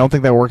 Yeah, and I don't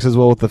think that works as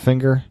well with the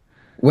finger.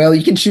 Well,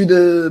 you can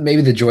chew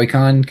maybe the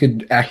Joy-Con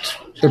could act.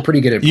 They're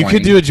pretty good at pointing. You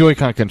could do a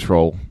Joy-Con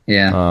control.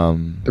 Yeah,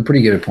 they're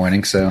pretty good at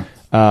pointing. So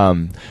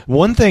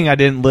one thing I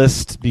didn't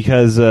list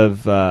because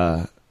of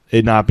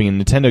it not being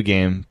a Nintendo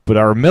game, but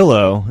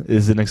Armillo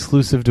is an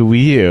exclusive to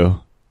Wii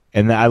U,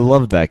 and I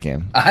loved that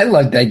game. I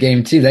loved that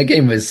game too. That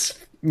game was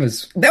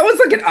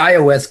like an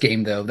iOS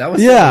game though. That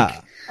was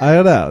I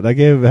don't know. That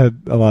game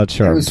had a lot of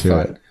charm to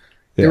it.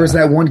 There was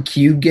that one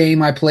cube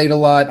game I played a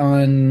lot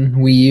on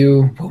Wii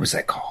U. What was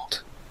that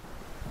called?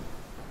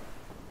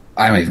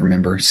 I don't even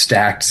remember.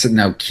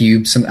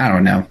 Cube. I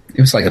don't know.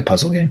 It was like a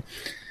puzzle game.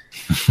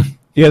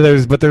 Yeah,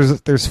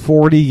 there's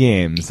 40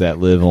 games that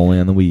live only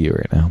on the Wii U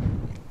right now.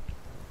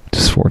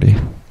 Just 40.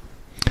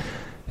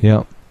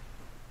 Yep.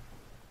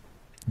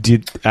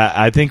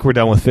 I think we're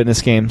done with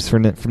fitness games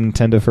from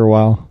Nintendo for a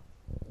while.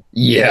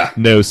 Yeah.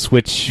 No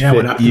Switch. Yeah,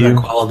 we're not doing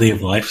quality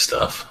of life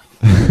stuff.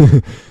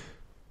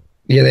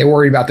 Yeah, they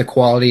worried about the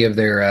quality of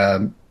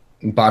their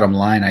bottom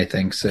line, I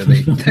think. So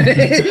they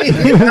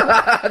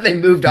they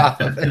moved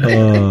off of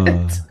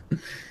it.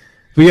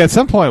 But yeah, at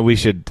some point we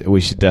should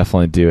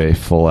definitely do a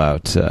full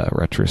out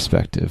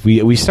retrospective.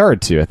 We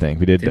started to, I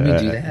think we did.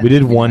 We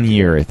did 1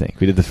 year, I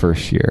think we did the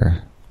first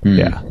year.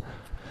 Yeah,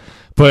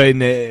 but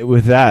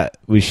with that,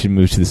 we should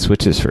move to the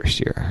Switch's first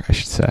year, I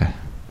should say.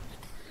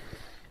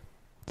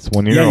 It's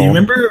 1 year. Yeah, old. you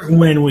remember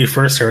when we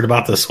first heard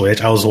about the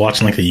Switch? I was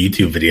watching like a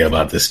YouTube video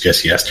about this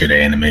just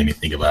yesterday, and it made me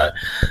think about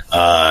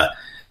it.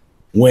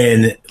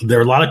 When there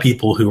were a lot of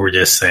people who were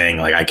just saying,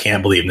 like, I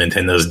can't believe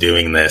Nintendo's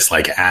doing this,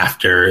 like,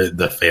 after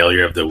the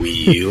failure of the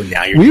Wii U.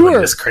 Now you're doing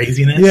this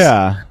craziness?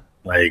 Yeah.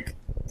 Like,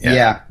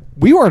 yeah.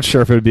 We weren't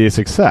sure if it would be a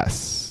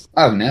success.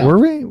 Oh, no. Were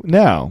we?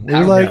 No. We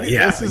were like, we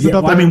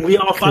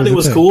all thought it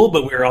was cool,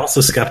 but we were also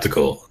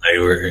skeptical.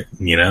 I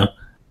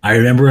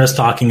remember us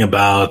talking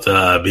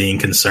about being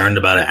concerned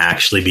about it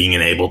actually being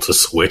able to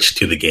switch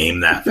to the game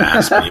that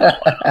fast.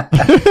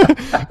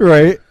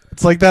 Right.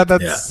 It's like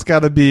that's got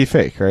to be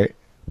fake, right?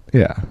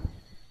 Yeah.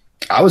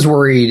 I was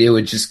worried it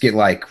would just get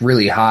like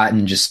really hot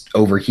and just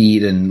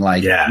overheat and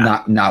like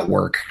not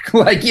work.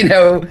 Like, you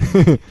know,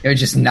 it would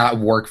just not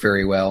work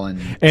very well.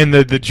 And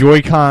the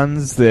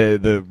Joy-Cons,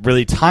 the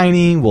really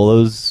tiny, will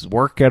those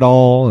work at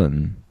all?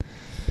 And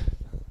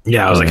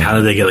yeah, I was like, how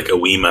did they get like a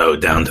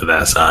Wiimote down to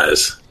that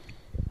size?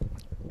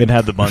 It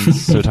had the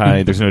buttons so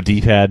tiny. There's no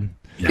D-pad.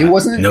 Yeah, it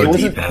wasn't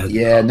D-pad.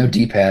 Yeah, no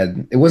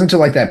D-pad. It wasn't until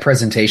like that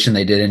presentation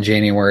they did in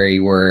January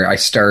where I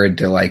started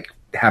to like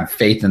have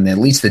faith in at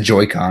least the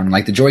Joy-Con.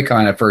 Like the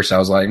Joy-Con at first, I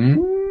was like,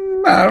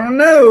 I don't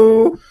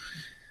know.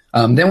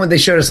 Then when they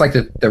showed us like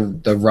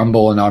the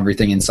rumble and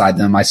everything inside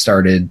them, I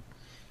started,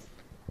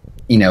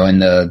 you know, and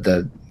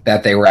that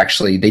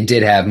they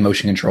did have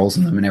motion controls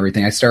in them and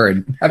everything. I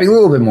started having a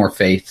little bit more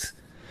faith.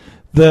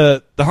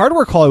 The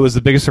hardware quality was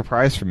the biggest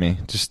surprise for me,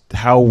 just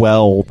how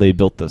well they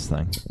built this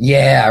thing.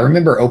 Yeah, I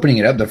remember opening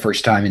it up the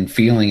first time and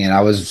feeling it.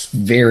 I was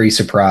very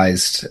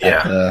surprised.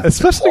 Yeah,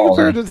 especially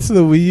compared to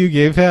the Wii U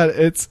gamepad.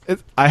 It's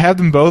I have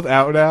them both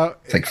out now.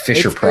 It's like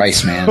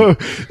Fisher-Price, man.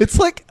 It's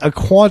like a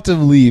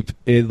quantum leap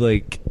in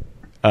like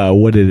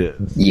what it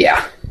is.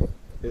 Yeah,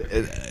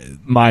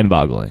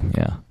 mind-boggling.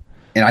 Yeah,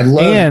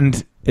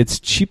 and it's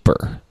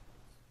cheaper.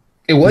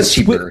 It was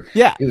cheaper.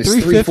 Yeah, it was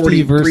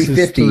 $350 versus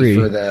 $350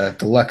 for the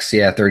deluxe.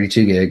 Yeah,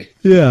 32 gig.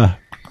 Yeah.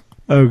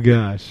 Oh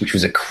gosh. Which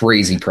was a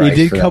crazy price.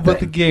 It did come with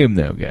the game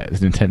though,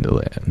 guys. Nintendo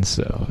Land.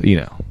 So you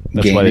know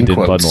that's game why they did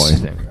bundle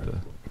anything.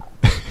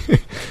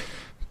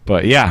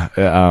 But yeah.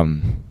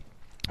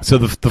 So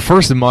the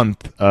first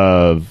month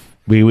of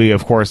we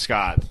of course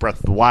got Breath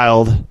of the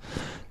Wild.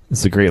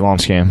 It's a great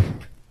launch game,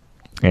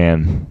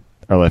 and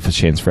our life has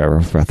changed forever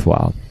with Breath of the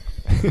Wild.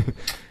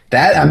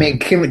 That, I mean,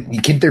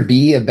 could there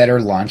be a better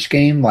launch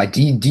game? Like,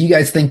 do you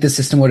guys think the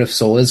system would have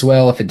sold as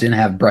well if it didn't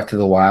have Breath of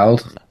the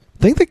Wild?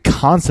 I think the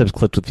concept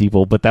clicked with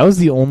people, but that was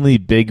the only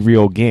big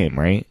real game,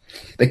 right?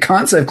 The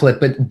concept clicked,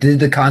 but did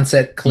the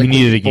concept click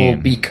with people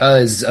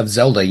because of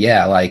Zelda?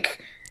 Yeah,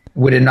 like,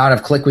 would it not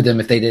have clicked with them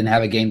if they didn't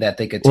have a game that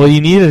they could? Well,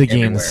 you needed a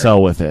game to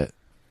sell with it.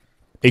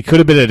 It could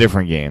have been a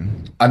different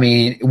game. I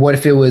mean, what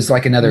if it was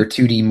like another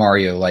 2D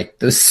Mario, like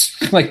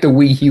this, like the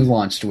Wii U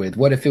launched with?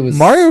 What if it was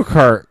Mario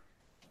Kart?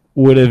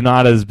 Would have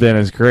not as been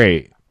as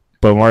great,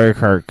 but Mario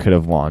Kart could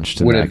have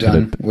launched. Would have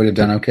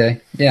done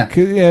okay.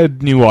 Yeah,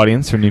 new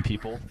audience or new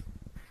people,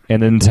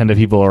 and the Nintendo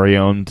people already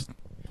owned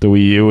the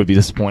Wii U would be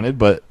disappointed,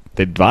 but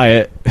they'd buy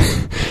it.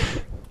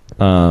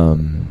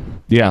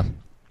 Yeah,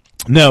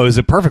 no, it was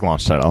a perfect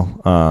launch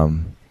title.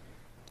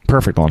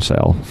 Perfect launch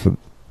title for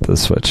the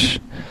Switch,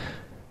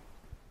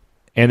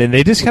 and then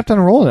they just kept on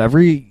rolling.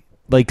 Every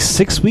like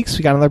 6 weeks,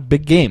 we got another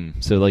big game.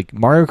 So like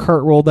Mario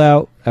Kart rolled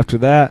out after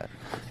that.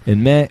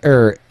 In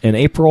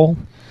April,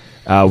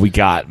 we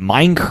got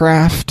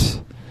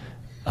Minecraft,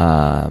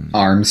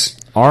 Arms,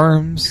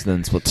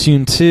 then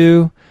Splatoon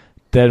 2,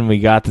 then we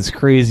got this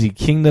crazy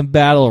Kingdom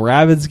Battle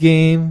Rabbids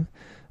game,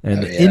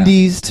 and the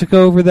indies took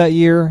over that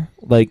year.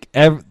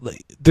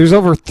 There's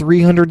over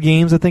 300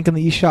 games I think in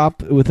the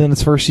eShop within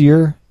its first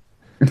year.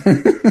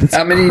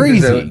 How many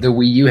does the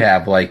Wii U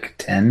have? Like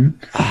 10?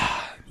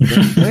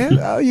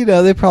 You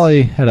know, they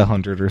probably had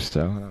 100 or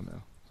so. I don't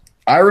know.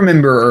 I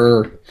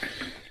remember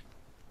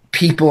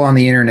people on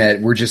the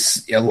internet were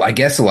just, I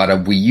guess a lot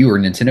of Wii U or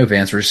Nintendo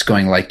fans were just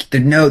going like,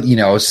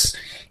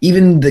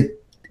 even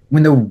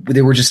when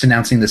they were just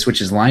announcing the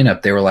Switch's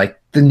lineup, they were like,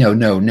 no,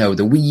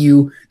 the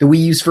Wii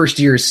U's first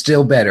year is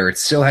still better. It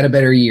still had a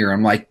better year.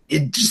 I'm like,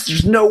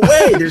 there's no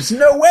way. There's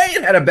no way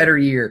it had a better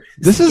year.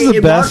 This is the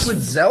best with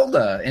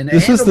Zelda and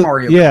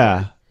Mario.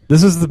 Yeah,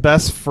 this is the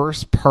best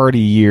first party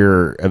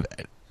year of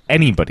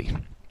anybody.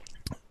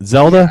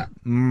 Zelda,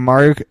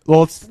 Mario.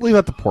 Well, let's leave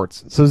out the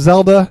ports. So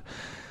Zelda,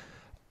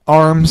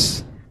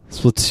 ARMS,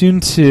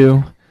 Splatoon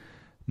 2,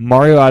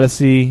 Mario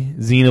Odyssey,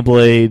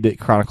 Xenoblade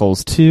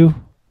Chronicles 2.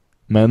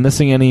 Am I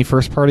missing any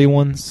first party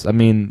ones? I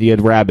mean, you had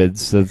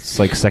Rabbids. That's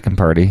like second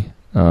party.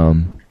 I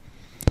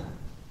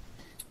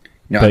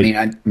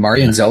mean,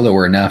 Mario and Zelda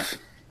were enough.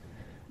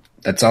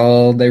 That's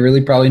all they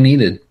really probably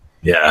needed.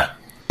 Yeah,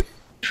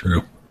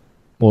 true.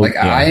 Well,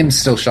 I am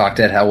still shocked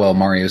at how well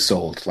Mario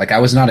sold. Like, I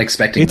was not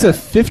expecting it's a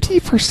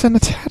 50%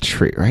 attach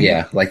rate, right?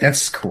 Yeah, like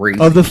that's crazy.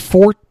 Of the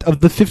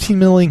 15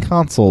 million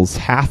consoles,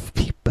 half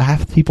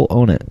people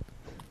own it.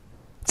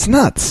 It's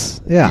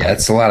nuts. Yeah,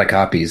 it's a lot of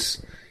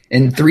copies.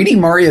 And 3D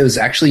Marios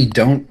actually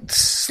don't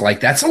like.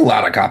 That's a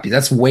lot of copies.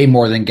 That's way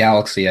more than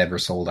Galaxy ever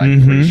sold.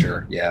 I'm pretty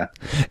sure. Yeah.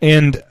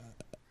 And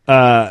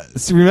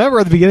so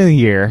remember at the beginning of the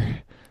year,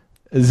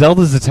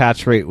 Zelda's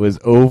attach rate was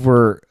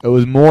more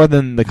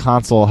than the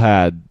console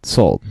had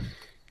sold.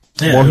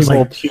 Yeah, it was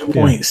like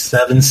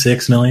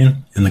 2.76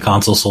 million, and the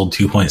console sold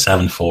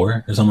 2.74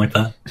 or something like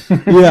that.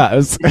 Yeah, it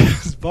was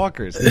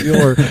bonkers.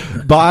 People were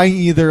buying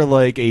either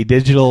like a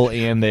digital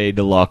and a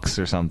deluxe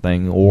or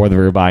something, or they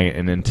were buying it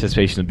in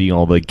anticipation of being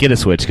able to get a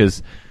Switch,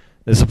 because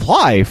the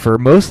supply for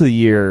most of the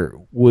year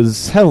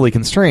was heavily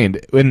constrained,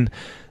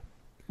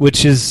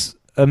 which is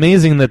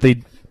amazing that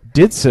they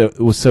did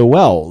so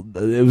well.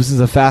 It was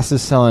the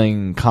fastest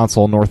selling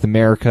console in North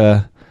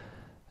America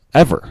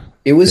ever.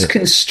 It was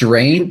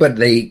constrained, but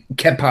they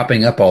kept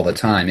popping up all the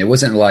time. It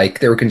wasn't like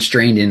they were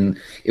constrained in.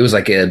 It was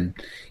like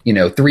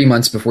 3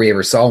 months before you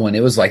ever saw one.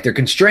 It was like they're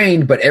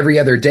constrained, but every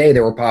other day they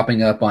were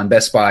popping up on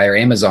Best Buy or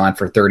Amazon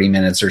for 30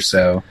 minutes or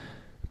so.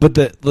 But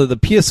the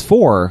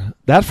PS4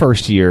 that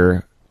first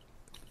year,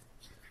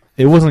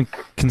 it wasn't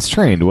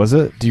constrained, was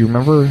it? Do you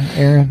remember,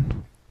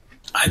 Aaron?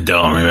 I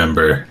don't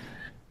remember,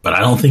 but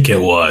I don't think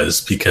it was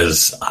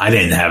because I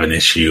didn't have an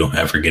issue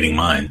ever getting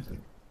mine.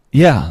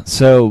 Yeah,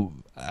 so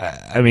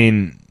I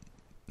mean,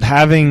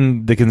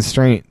 having the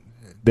constraint,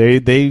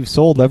 they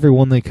sold every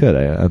one they could.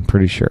 I'm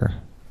pretty sure.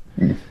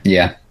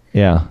 Yeah,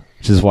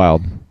 which is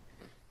wild.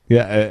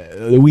 Yeah,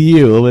 the Wii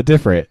U a little bit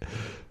different.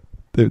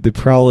 They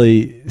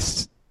probably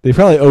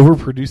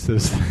overproduced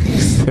those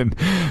things, and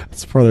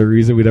that's part of the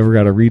reason we never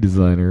got a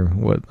redesign or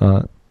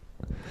whatnot.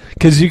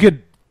 Because you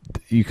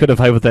could have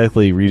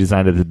hypothetically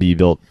redesigned it to be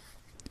built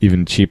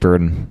even cheaper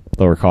and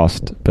lower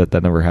cost, but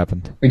that never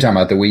happened. Are you talking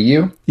about the Wii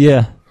U?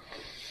 Yeah.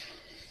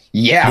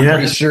 Yeah, I'm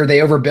pretty sure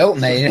they overbuilt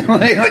and they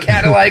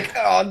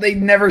they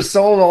never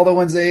sold all the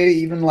ones they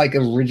even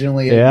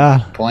originally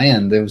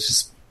planned. It was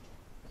just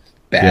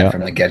bad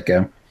from the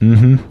get-go.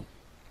 Mm-hmm.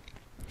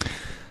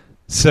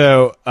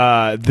 So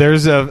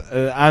there's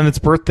on its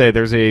birthday,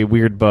 there's a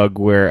weird bug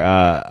where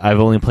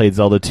I've only played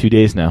Zelda 2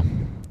 days now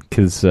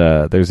because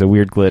there's a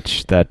weird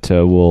glitch that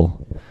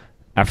will,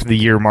 after the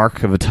year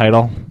mark of a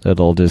title,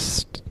 it'll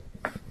just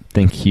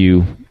think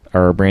you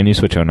are a brand new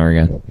Switch owner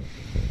again.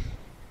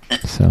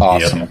 So.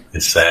 Awesome. Yep,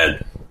 it's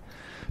sad.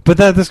 But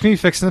that's going to be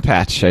fixed in the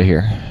patch, I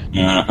hear.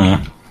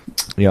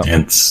 Mm-hmm. Yep.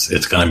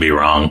 It's going to be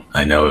wrong.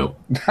 I know.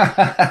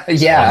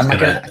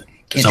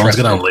 Someone's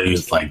going to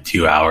lose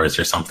 2 hours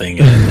or something,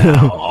 and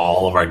now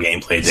all of our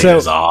gameplay data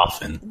is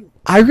off. And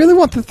I really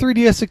want the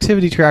 3DS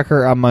activity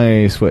tracker on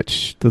my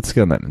Switch. Let's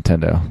get on that,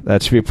 Nintendo.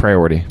 That should be a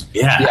priority.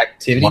 Yeah. The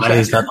activity Why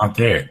is that not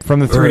there?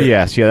 From the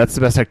 3DS. Yeah, that's the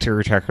best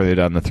activity tracker they've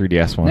done, the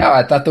 3DS one. No,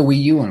 I thought the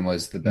Wii U one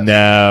was the best.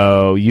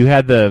 No, you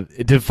had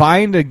to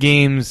find a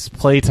game's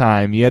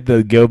playtime, you had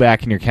to go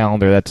back in your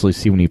calendar to actually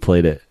see when you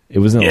played it. It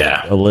wasn't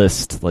a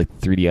list like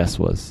 3DS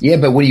was. Yeah,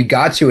 but when you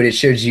got to it, it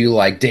shows you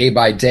day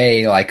by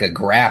day, a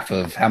graph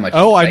of how much.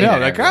 Oh, I know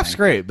that graph's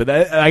great, but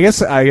I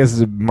guess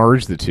it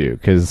merged the two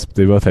because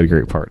they both had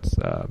great parts.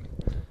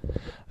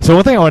 So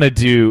one thing I want to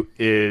do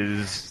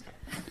is,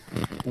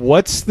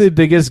 what's the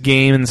biggest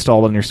game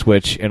installed on your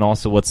Switch, and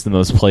also what's the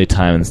most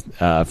playtime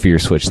for your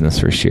Switch in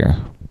this first year?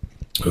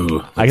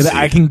 Ooh,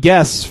 I can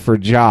guess for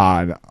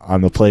John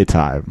on the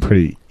playtime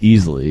pretty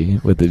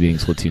easily with it being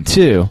Splatoon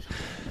 2.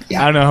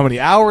 Yeah. I don't know how many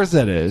hours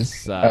that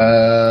is.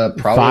 Probably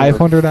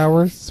 500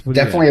 hours?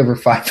 Definitely over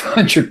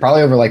 500.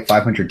 Probably over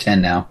 510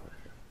 now.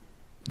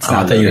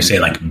 I thought you were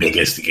saying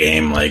biggest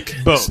game,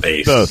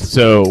 space. Both.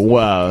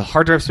 So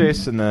hard drive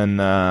space and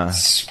then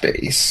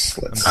space.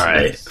 All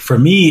right. For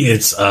me,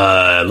 it's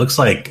looks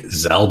like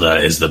Zelda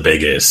is the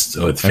biggest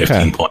with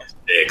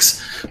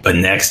 15.6, but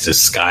next is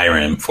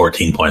Skyrim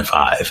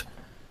 14.5,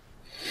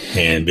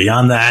 and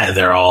beyond that,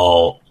 they're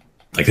all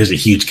there's a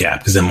huge gap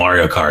because then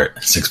Mario Kart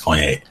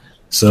 6.8.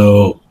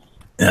 So,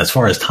 as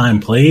far as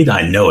time played,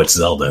 I know it's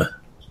Zelda.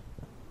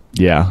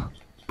 Yeah.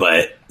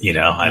 But,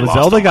 lost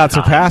Zelda got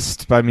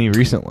surpassed by me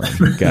recently,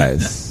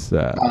 guys.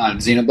 On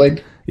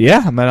Xenoblade?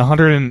 Yeah, I'm at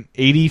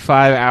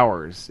 185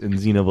 hours in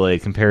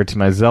Xenoblade compared to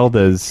my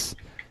Zeldas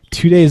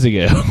 2 days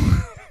ago.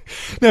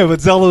 No,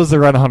 but Zelda was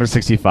around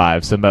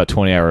 165, so about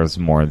 20 hours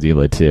more in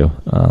Xenoblade 2.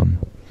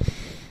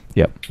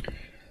 Yep.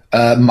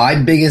 My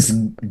biggest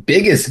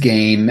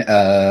game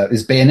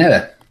is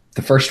Bayonetta,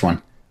 the first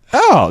one.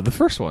 Oh, the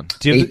first one.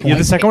 Do you have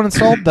the second one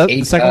installed?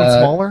 The second one's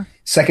smaller?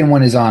 Second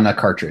one is on a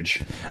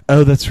cartridge.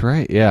 Oh, that's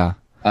right, yeah.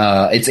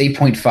 It's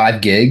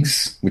 8.5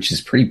 gigs, which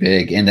is pretty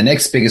big. And the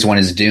next biggest one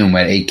is Doom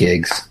at 8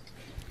 gigs.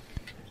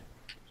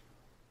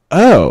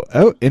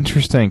 Oh,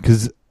 interesting.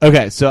 So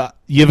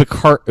you have a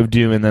cart of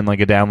Doom and then a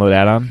download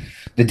add-on?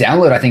 The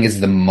download, I think, is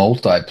the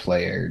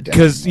multiplayer.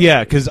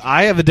 Because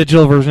I have a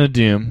digital version of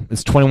Doom.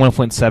 It's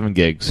 21.7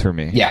 gigs for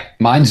me. Yeah,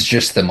 mine's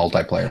just the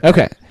multiplayer.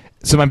 Okay,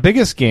 so my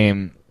biggest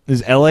game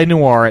is L.A.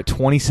 Noire at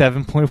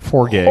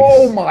 27.4 gigs.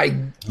 Oh my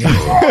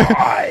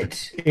god!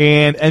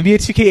 And NBA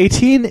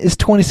 2K18 is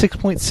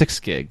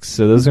 26.6 gigs.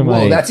 So those are my...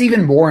 Well, that's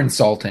even more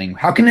insulting.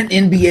 How can an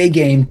NBA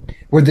game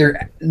where there's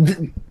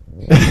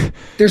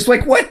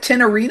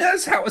 10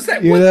 arenas? How is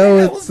that?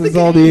 It's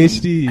all the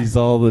HDs,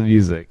 all the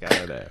music. I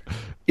don't know.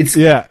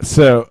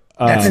 So...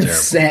 That's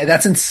insane.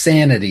 That's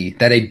insanity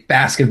that a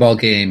basketball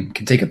game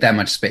can take up that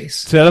much space.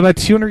 So about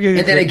 200 gigs.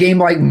 And then a game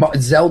like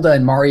Zelda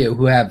and Mario,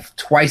 who have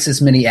twice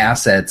as many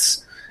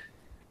assets,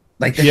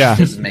 that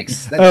doesn't make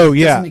sense.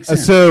 Doesn't make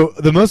sense. So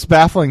the most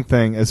baffling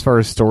thing as far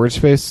as storage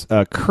space,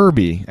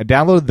 Kirby. I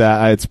downloaded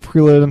that. It's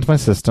preloaded into my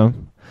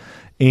system,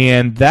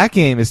 and that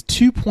game is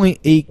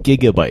 2.8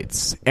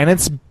 gigabytes, and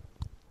it's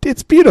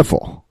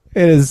beautiful.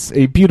 It is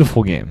a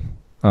beautiful game.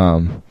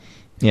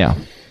 Yeah.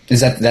 Is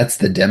that's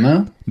the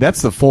demo?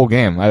 That's the full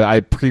game.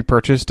 I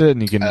pre-purchased it,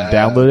 and you can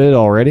download it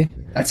already.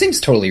 That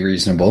seems totally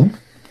reasonable.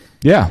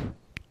 Yeah.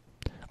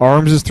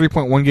 ARMS is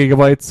 3.1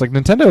 gigabytes. Like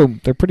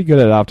Nintendo, they're pretty good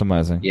at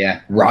optimizing.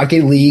 Yeah,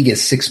 Rocket League is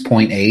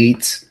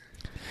 6.8.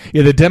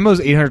 Yeah, the demo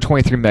is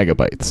 823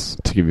 megabytes,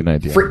 to give you an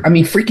idea.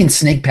 Freaking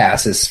Snake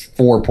Pass is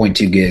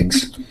 4.2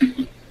 gigs.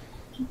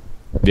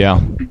 Yeah.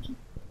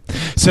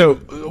 So,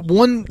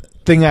 one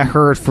thing I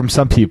heard from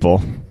some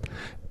people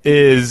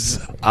is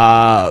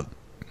the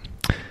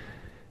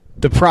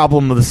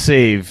problem of the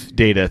save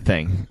data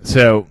thing.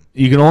 So,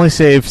 you can only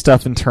save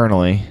stuff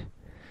internally.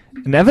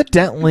 And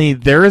evidently,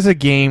 there is a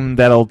game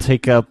that'll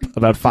take up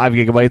about 5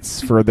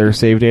 gigabytes for their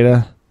save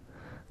data.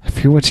 I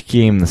forget which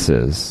game this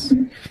is.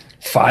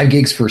 5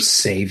 gigs for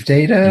save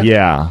data?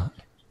 Yeah.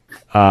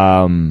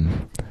 I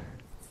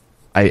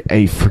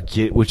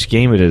forget which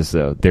game it is,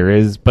 though. There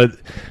is, but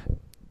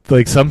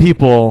like some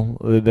people,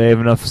 they have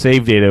enough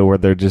save data where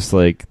they're just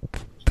like,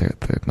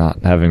 they're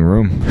not having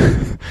room.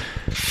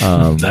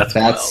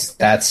 That's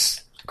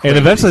and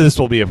eventually this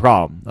will be a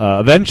problem.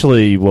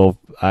 Eventually,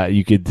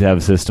 you could have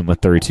a system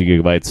with 32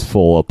 gigabytes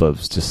full up of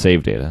just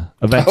save data.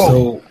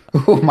 Eventually.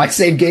 Oh, my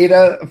save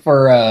data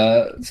for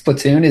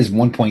Splatoon is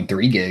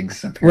 1.3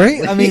 gigs.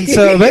 Apparently. Right? I mean,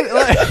 so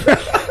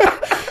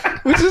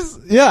which is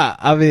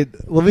I mean,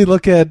 let me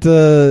look at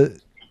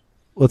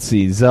let's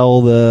see,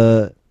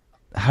 Zelda.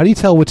 How do you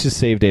tell which is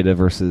save data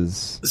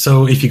versus?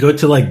 So if you go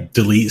to like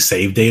delete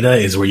save data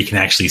is where you can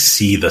actually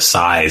see the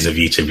size of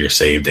each of your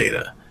save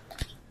data.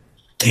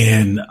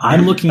 And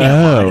I'm looking at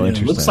mine, and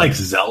it looks like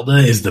Zelda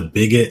is the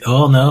biggest.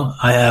 Oh, no.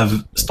 I have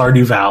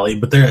Stardew Valley,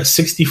 but they're at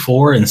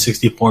 64 and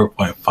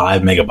 64.5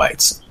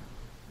 megabytes.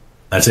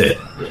 That's it.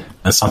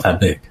 That's not that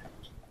big.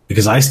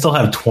 Because I still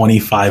have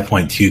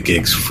 25.2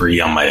 gigs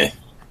free on my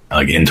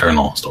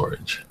internal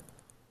storage.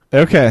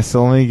 Okay,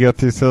 so let me go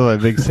through some of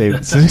my big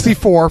save.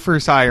 64 for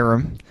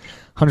Skyrim,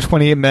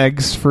 128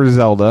 megs for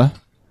Zelda,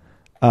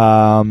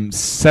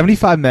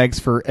 75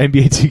 megs for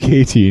NBA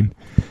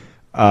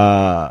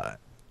 2K18.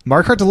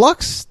 Mario Kart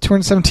Deluxe,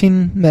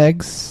 217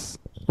 megs.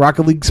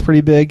 Rocket League's pretty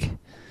big.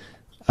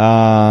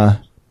 Stardew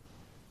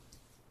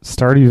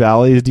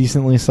Valley is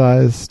decently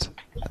sized.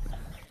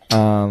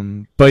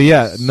 But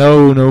yeah,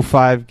 no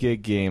 5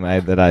 gig game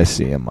that I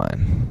see in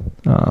mine.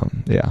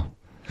 Yeah.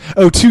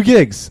 Oh, 2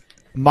 gigs.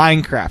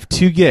 Minecraft,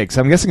 2 gigs.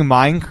 I'm guessing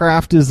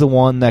Minecraft is the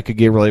one that could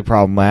get really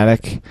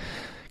problematic.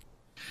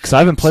 Because I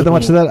haven't played that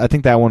much of that. I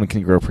think that one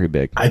can grow pretty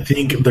big. I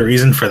think the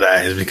reason for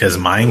that is because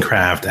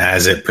Minecraft,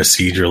 as it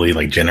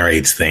procedurally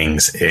generates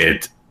things,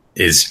 it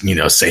is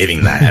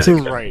saving that. As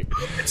right.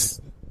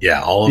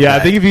 All of that.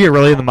 I think if you get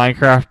really into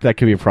Minecraft, that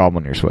could be a problem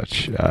on your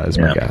Switch. Is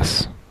my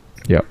guess.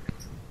 Yep.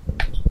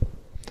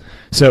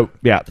 So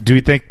do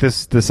we think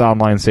this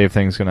online save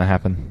thing is going to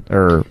happen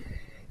or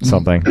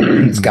something?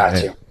 It's got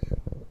to.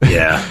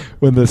 Yeah.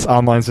 When this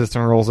online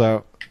system rolls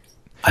out,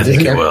 I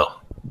think it will.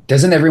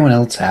 Doesn't everyone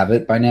else have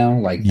it by now?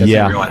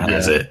 Everyone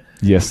has it.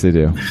 Yes, they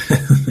do.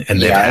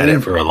 And they've had it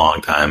for a long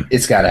time.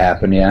 It's got to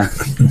happen, yeah.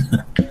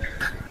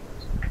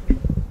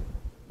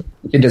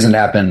 If it doesn't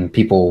happen,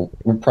 people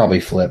will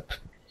probably flip.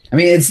 I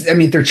mean,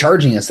 if they're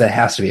charging us, that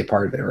has to be a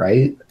part of it,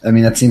 right? I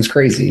mean, that seems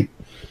crazy.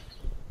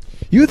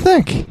 You would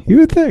think,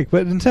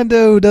 but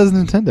Nintendo does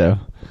Nintendo.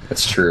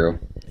 That's true.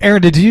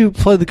 Aaron, did you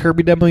play the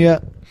Kirby demo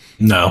yet?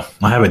 No,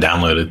 I have it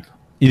downloaded.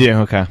 You do?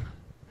 Okay.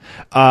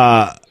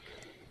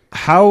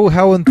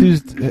 How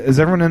enthused is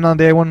everyone in on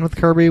day one with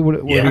Kirby?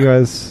 What are you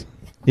guys?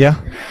 Yeah.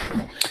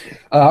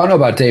 I don't know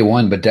about day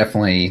one, but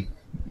definitely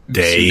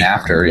day soon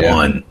after.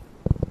 One.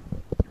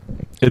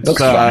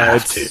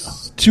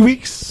 It's 2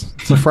 weeks.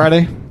 It's a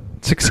Friday,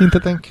 16th, I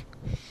think.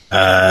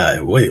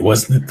 Wait,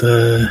 wasn't it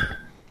the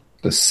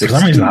 16th? For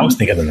some reason, I was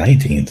thinking the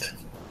 19th.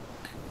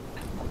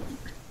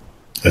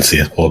 Let's see.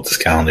 Let's pull up this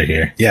calendar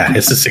here. Yeah,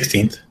 it's the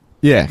 16th.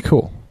 Yeah,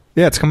 cool.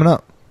 Yeah, it's coming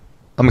up.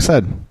 I'm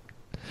excited.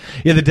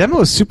 Yeah, the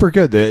demo is super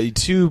good. The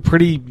 2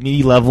 pretty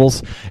neat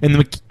levels,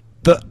 and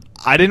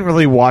I didn't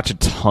really watch a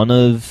ton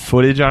of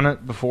footage on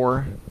it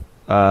before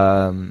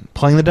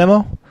playing the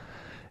demo,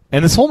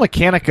 and this whole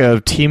mechanic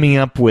of teaming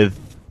up with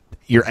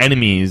your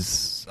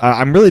enemies,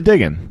 I'm really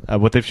digging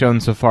what they've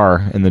shown so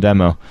far in the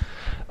demo.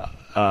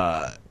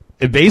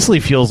 It basically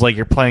feels like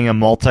you're playing a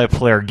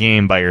multiplayer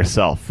game by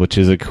yourself, which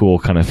is a cool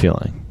kind of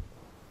feeling.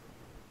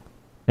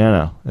 I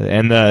know,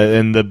 and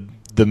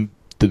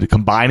the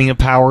combining of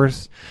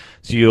powers.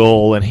 So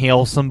you'll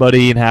inhale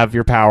somebody and have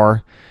your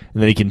power,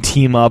 and then you can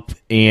team up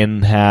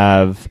and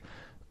have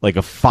like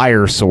a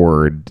fire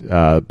sword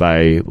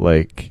by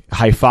like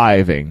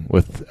high-fiving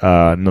with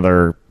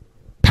another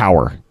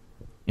power.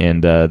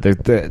 And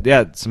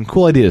some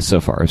cool ideas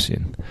so far I've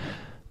seen.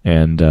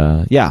 And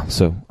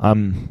so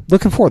I'm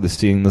looking forward to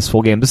seeing this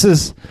full game. This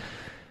is,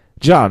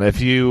 John,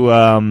 if you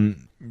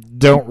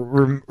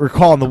don't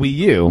recall on the Wii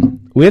U,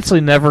 we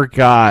actually never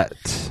got...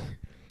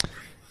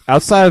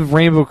 Outside of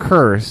Rainbow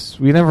Curse,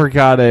 we never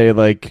got a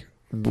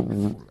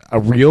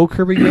real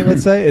Kirby game,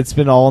 I'd say. It's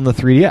been all on the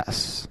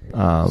 3DS.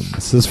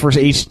 This is first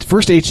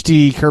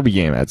HD Kirby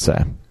game, I'd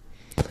say.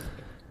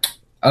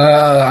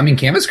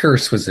 Canvas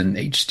Curse was in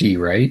HD,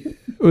 right?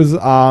 It was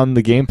on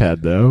the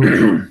gamepad,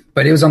 though.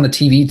 But it was on the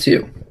TV,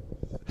 too.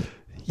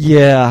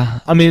 Yeah.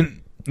 I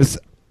mean,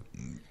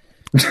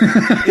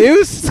 It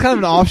was kind of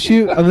an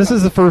offshoot. This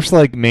is the first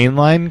like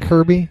mainline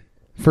Kirby,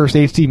 first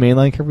HD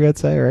mainline Kirby, I'd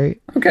say,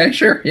 right? Okay,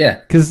 sure, yeah.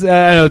 Because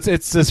I know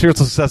it's the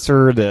spiritual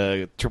successor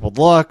to Triple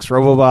Deluxe,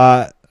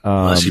 Robobot,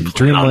 Unless you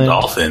play it on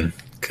Dolphin,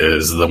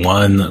 because the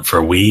one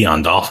for Wii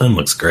on Dolphin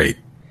looks great.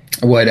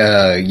 What,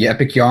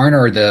 Epic Yarn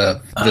or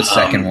the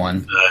second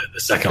one?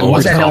 The second one. The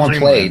ones that no one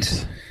played.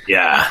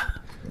 Yeah.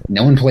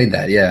 No one played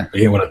that, yeah. I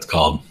forget what it's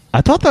called. I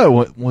thought that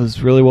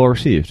was really well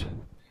received.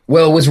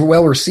 Well, it was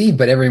well received,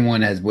 but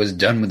everyone was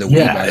done with the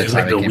Wii by the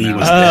time it came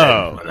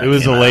out. It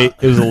was a late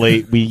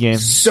Wii game.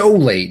 So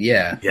late,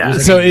 yeah. Yeah.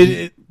 So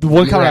the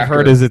one comment I've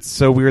heard is it's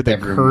so weird that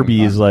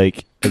Kirby is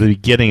like at the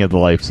beginning of the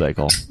life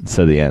cycle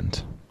instead of the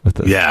end. With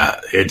this. Yeah,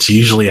 it's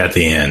usually at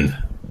the end.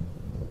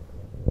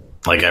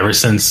 Like ever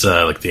since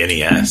like the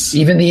NES.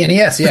 Even the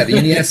NES, yeah.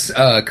 The NES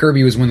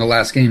Kirby was one of the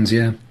last games,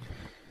 yeah.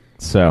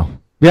 So,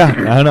 yeah,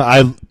 I don't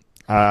know.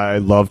 I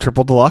love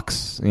Triple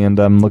Deluxe, and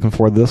I'm looking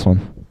forward to this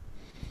one.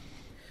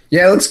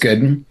 Yeah, it looks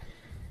good.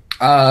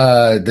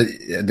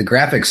 The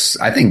graphics,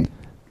 I think,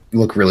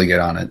 look really good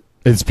on it.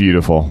 It's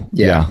beautiful.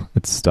 Yeah,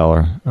 it's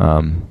stellar.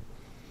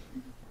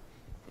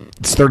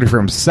 It's 30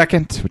 frames a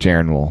second, which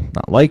Aaron will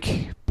not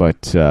like,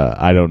 but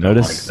I don't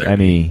notice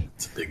any.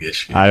 It's a big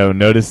issue. I don't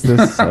notice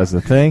this as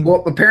a thing.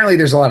 Well, apparently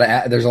there's a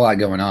lot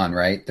going on,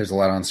 right? There's a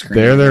lot on screen.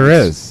 There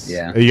is.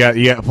 Yeah.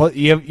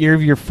 You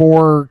have your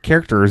 4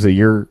 characters that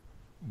you're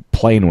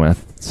playing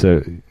with.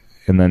 So,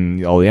 and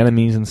then all the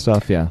enemies and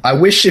stuff. Yeah. I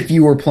wish if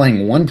you were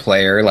playing one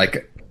player,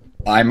 like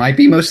I might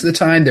be most of the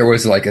time, there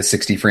was like a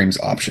 60 frames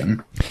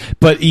option.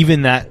 But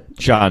even that,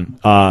 John,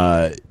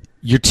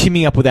 you're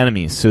teaming up with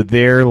enemies, so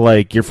they're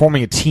like you're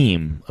forming a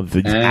team of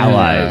the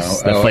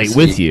allies that fight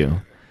with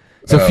you.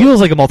 So it feels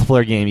like a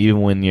multiplayer game,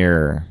 even when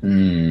you're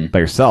by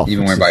yourself.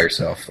 Even when you're by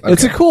yourself, okay.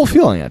 It's a cool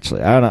feeling,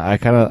 actually. I don't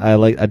know.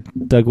 I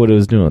dug what it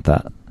was doing with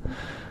that.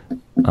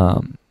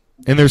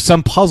 And there's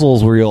some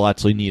puzzles where you'll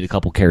actually need a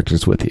couple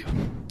characters with you.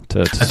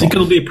 I think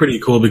it'll be pretty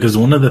cool because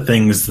one of the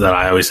things that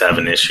I always have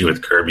an issue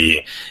with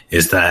Kirby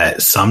is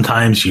that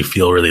sometimes you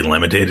feel really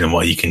limited in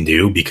what you can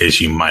do because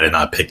you might have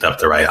not picked up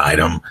the right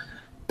item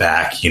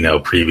back,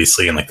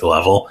 previously in like the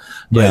level.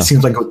 But it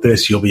seems like with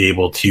this, you'll be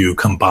able to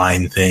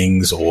combine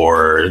things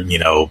or,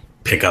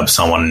 pick up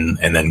someone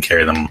and then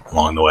carry them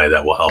along the way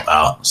that will help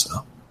out.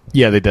 So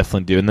yeah, they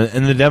definitely do.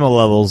 In the demo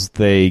levels,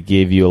 they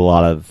gave you a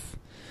lot of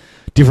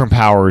different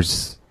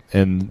powers,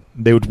 and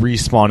they would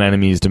respawn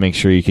enemies to make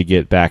sure you could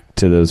get back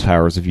to those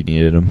powers if you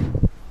needed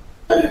them.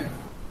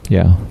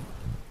 Yeah.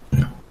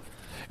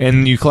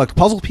 And you collect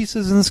puzzle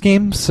pieces in this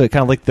game, so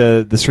kind of like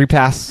the Street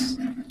Pass,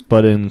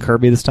 but in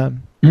Kirby this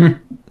time.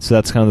 Mm-hmm. So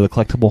that's kind of the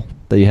collectible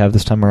that you have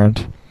this time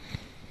around.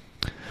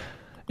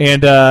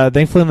 And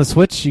thankfully on the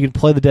Switch, you can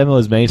play the demo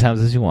as many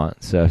times as you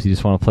want. So if you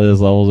just want to play those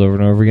levels over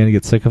and over again and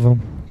get sick of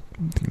them,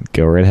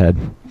 go right ahead.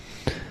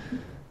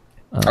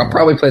 I'll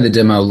probably play the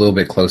demo a little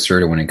bit closer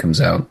to when it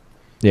comes out.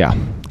 Yeah,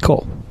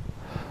 cool.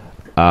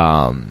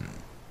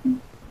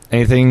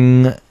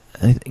 Anything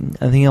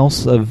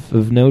else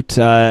of note?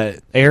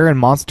 Air and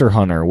Monster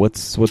Hunter.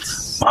 What's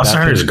Monster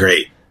Hunter is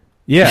great.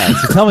 Yeah,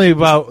 so tell me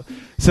about.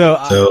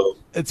 So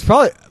it's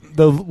probably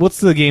what's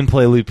the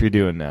gameplay loop you're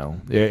doing now?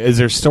 Is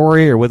there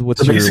story or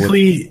what's so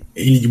basically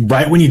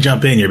right when you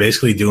jump in, you're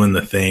basically doing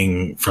the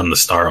thing from the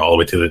start all the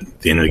way to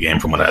the end of the game.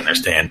 From what I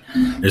understand,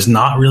 there's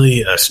not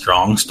really a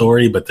strong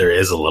story, but there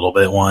is a little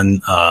bit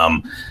one.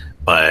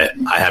 But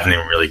I haven't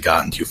even really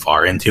gotten too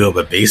far into it.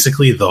 But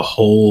basically, the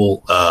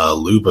whole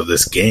loop of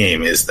this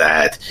game is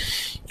that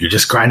you're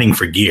just grinding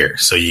for gear.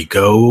 So you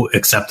go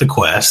accept a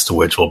quest,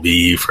 which will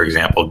be, for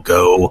example,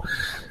 go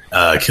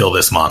kill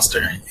this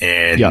monster.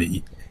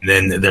 And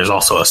then there's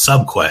also a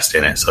sub quest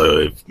in it.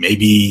 So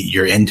maybe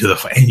you're into the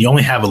fight, and you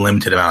only have a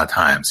limited amount of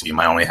time. So you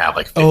might only have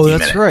like 50 minutes. Oh,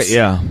 that's right,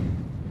 yeah.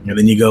 And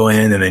then you go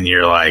in, and then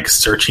you're like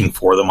searching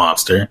for the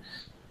monster.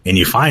 And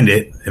you find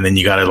it, and then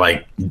you got to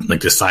like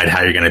decide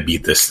how you're going to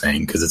beat this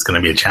thing because it's going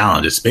to be a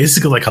challenge. It's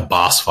basically like a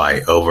boss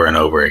fight over and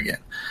over again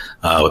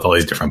with all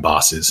these different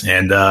bosses.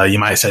 And you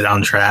might set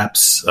down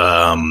traps,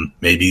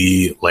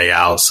 maybe lay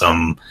out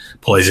some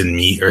poison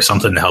meat or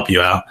something to help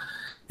you out.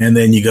 And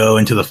then you go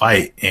into the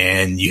fight,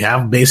 and you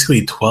have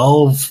basically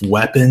 12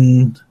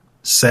 weapon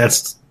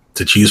sets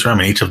to choose from,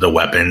 and each of the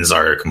weapons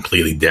are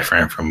completely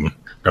different from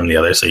the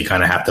other. So you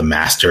kind of have to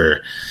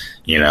master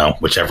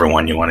whichever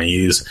one you want to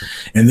use.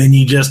 And then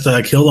you just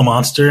kill the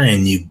monster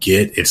and you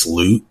get its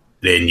loot.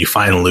 Then you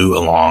find loot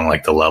along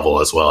like the level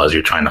as well as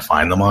you're trying to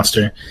find the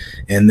monster.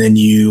 And then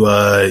you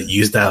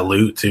use that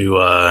loot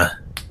to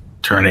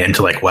turn it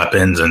into like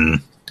weapons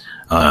and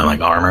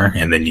like armor.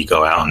 And then you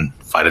go out and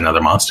fight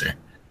another monster.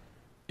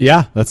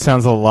 Yeah, that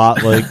sounds a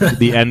lot like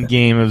the end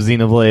game of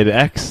Xenoblade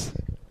X.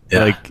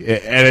 Yeah.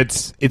 And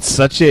it's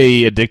such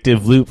a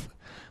addictive loop.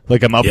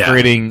 Like I'm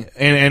upgrading,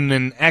 and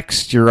in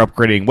X, you're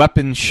upgrading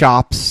weapon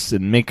shops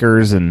and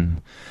makers,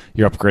 and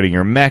you're upgrading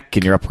your mech,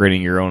 and you're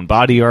upgrading your own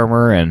body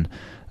armor, and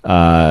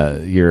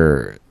and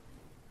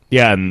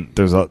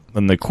there's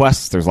in the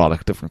quests, there's a lot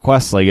of different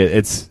quests. Like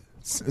it's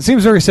It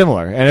seems very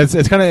similar, and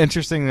it's kind of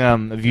interesting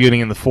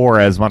viewing in the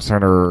 4 as Monster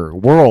Hunter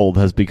World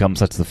has become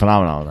such the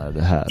phenomenon that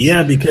it has.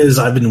 Yeah, because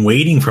I've been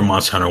waiting for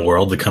Monster Hunter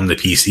World to come to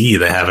PC.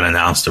 They haven't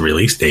announced a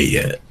release date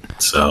yet,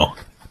 so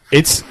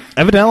it's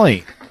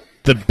evidently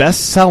the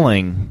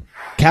best-selling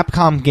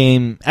Capcom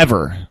game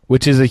ever,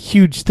 which is a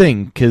huge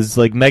thing because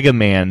like Mega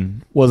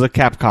Man was a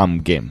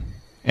Capcom game,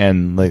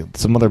 and like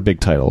some other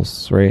big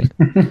titles, right?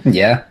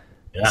 Yeah.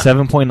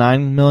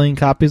 7.9 million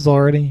copies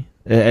already.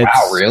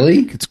 Wow,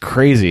 really? It's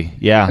crazy.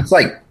 Yeah, it's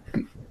like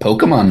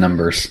Pokemon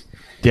numbers.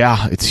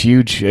 Yeah, it's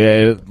huge.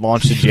 It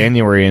launched in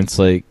January, and it's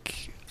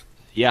like,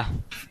 yeah.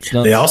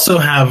 They also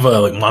have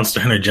like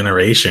Monster Hunter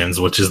Generations,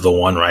 which is the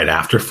one right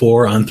after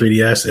 4 on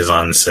 3DS, is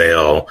on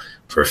sale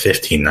for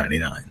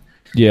 $15.99.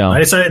 Yeah, I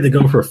decided to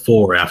go for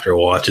 4 after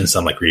watching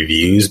some like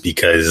reviews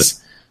because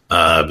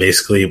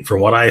basically, from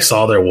what I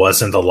saw, there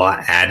wasn't a lot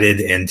added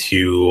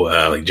into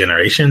like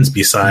Generations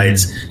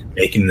besides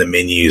making the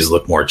menus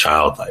look more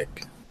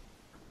childlike.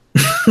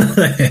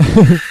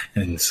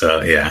 And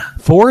so, yeah,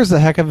 4 is a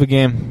heck of a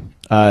game.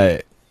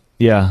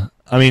 Yeah,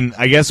 I mean,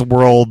 I guess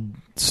World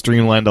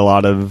streamlined a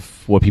lot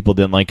of what people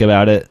didn't like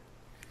about it.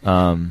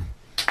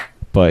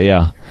 But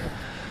yeah.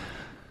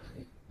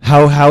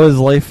 How is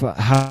life?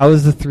 How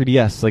is the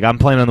 3DS? Like I'm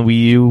playing on the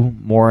Wii U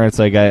more. It's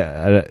like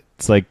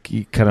it's like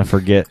you kind of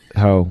forget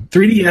how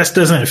 3DS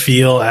doesn't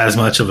feel as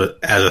much of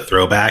as a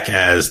throwback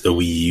as the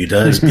Wii U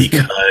does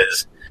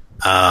because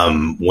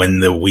when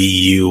the Wii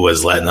U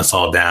was letting us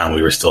all down,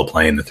 we were still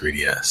playing the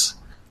 3DS.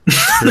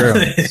 True,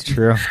 it's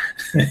true.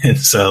 And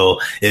so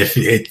if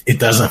it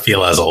doesn't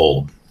feel as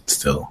old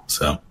still.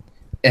 So,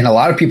 and a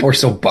lot of people are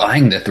still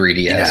buying the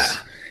 3DS. Yeah.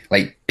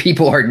 Like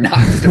people are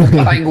not still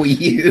buying Wii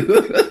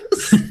U.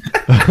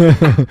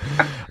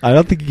 I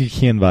don't think you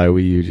can buy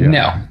Wii U, John.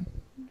 No.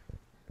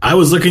 I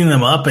was looking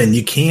them up, and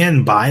you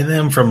can buy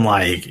them from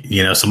like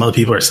some other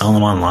people are selling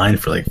them online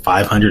for like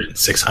 $500 and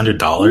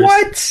 $600.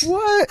 What?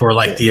 For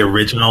like the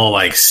original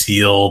like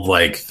sealed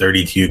like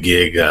 32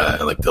 gig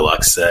like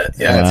deluxe set.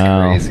 Yeah,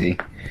 that's crazy.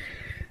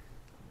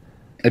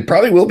 It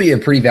probably will be a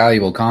pretty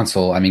valuable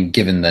console. I mean,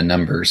 given the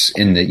numbers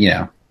in the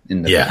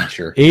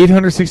future.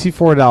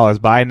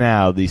 $864. Buy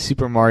now the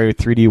Super Mario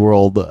 3D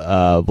World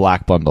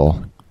Black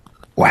Bundle.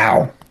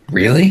 Wow,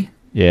 really?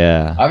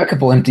 Yeah. I have a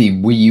couple empty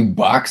Wii U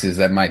boxes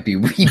that might be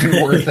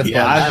even worth it.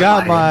 Yeah, I've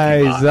got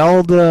my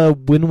Zelda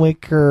Wind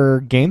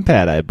Waker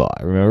gamepad I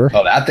bought, remember?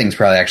 Oh, that thing's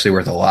probably actually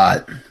worth a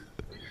lot.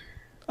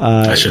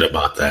 I should have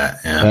bought that.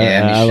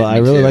 I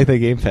really like that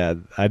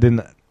gamepad. I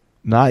didn't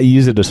not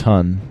use it a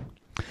ton.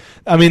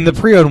 I mean, the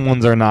pre-owned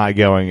ones are not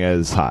going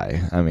as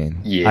high. I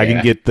mean, I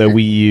can get the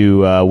Wii U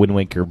Wind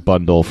Waker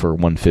bundle for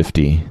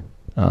 $150.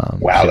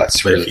 Wow,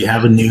 that's really. If you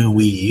have a new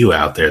Wii U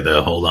out there,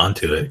 though, hold on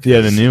to it.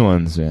 Yeah, the new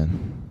ones,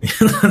 man.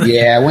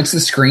 Yeah, once the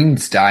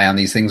screens die on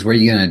these things, what are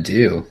you gonna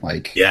do?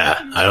 Like, yeah,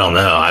 I don't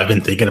know. I've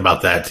been thinking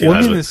about that too.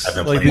 I've been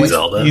playing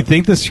Zelda. You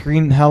think the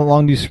screen? How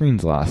long do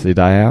screens last? They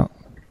die out.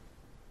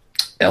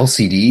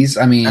 LCDs.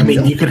 I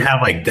mean, you could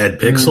have like dead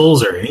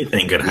pixels or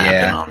anything could happen.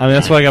 Yeah. I mean,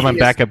 that's why I got my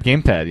backup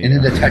gamepad. And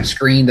then the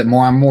touchscreen.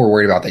 I'm more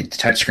worried about the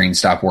touchscreen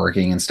stop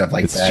working and stuff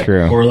like that.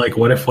 True. Or like,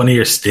 what if one of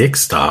your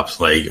sticks stops,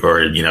 like,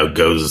 or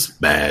goes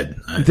bad?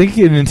 You think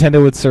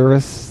Nintendo would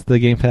service the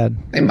gamepad?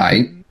 They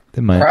might.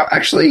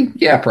 Actually,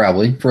 yeah,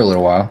 probably for a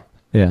little while.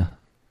 Yeah.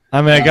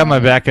 I mean, I got my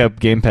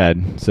backup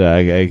gamepad, so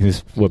I can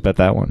just whip at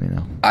that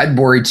one, I'd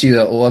worry, too,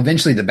 that,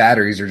 eventually the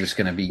batteries are just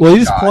going to be... Well,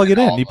 you just plug it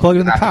in. You plug it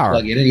in the power.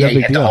 Plug it in. Yeah,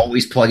 you have to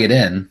always plug it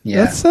in.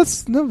 Yeah.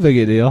 That's no big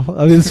a deal.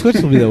 I mean, the Switch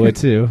will be that way,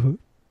 too.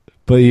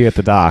 But you get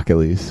the dock, at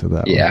least. So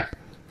that yeah. Way.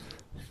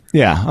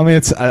 Yeah, I mean,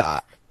 it's...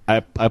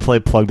 I play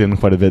plugged in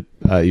quite a bit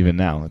even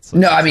now. It's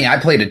like, no, I mean, I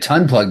played a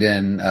ton plugged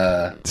in.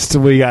 It's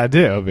what you got to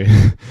do.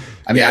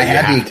 I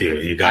had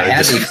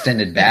the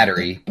extended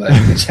battery, but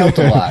it helped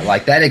a lot.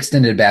 Like that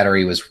extended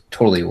battery was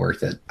totally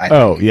worth it.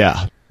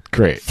 Yeah,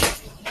 great.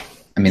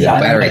 I mean, the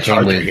battery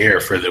came with here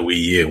for the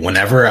Wii U.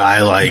 Whenever I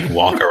like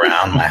walk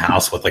around my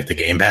house with like the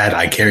gamepad,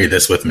 I carry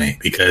this with me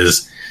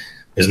because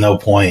there's no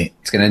point.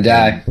 It's gonna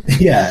die.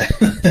 Yeah.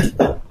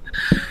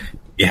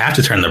 You have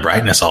to turn the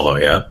brightness all the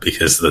way up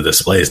because the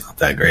display is not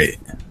that great.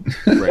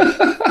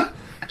 The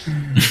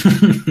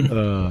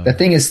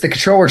thing is, the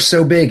controller's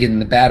so big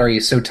and the battery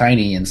is so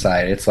tiny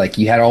inside. It's like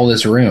you had all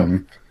this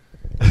room.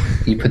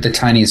 You put the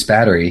tiniest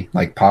battery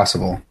like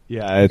possible.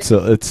 Yeah, it's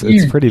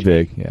pretty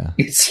big. Yeah,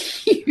 it's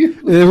huge.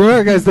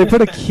 Remember, guys, they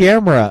put a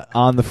camera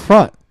on the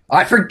front.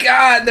 I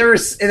forgot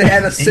it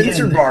had a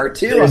sensor bar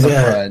too on the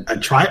front. A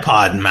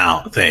tripod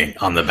mount thing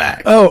on the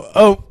back.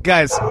 Oh,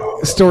 guys,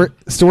 story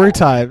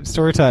time.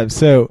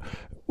 So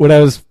when I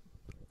was,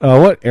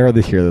 what Aaron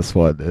to hear this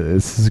one?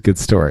 This is a good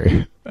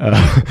story.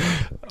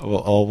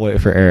 I'll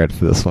wait for Aaron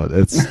for this one.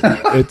 It's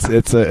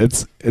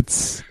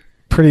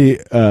pretty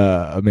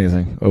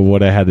amazing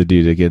what I had to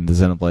do to get into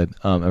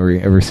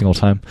Xenoblade every single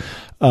time.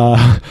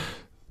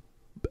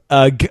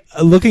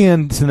 Looking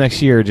into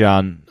next year,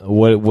 John,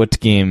 what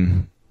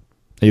game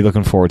are you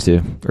looking forward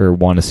to or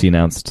want to see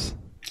announced?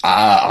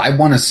 I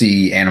want to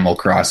see Animal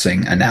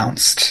Crossing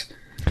announced.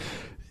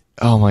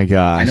 Oh my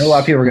gosh! I know a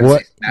lot of people are going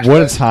to say Smash what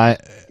Bros, a time!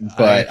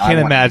 but I can't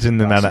imagine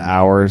the amount of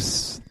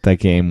hours that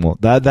game will.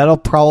 That'll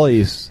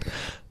probably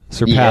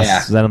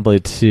surpass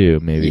Xenoblade 2,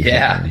 maybe.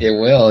 Yeah, it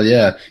will.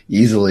 Yeah,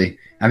 easily.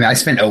 I mean, I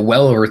spent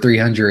well over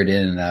 300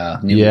 in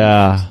New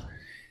Leaf.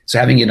 So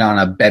having it on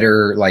a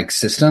better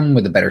system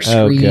with a better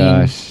screen,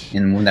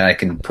 and one that I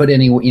can put on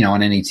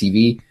any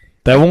TV.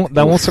 That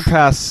won't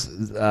surpass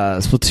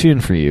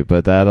Splatoon for you,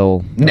 but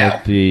that'll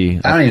be.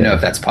 I don't even know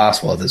if that's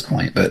possible at this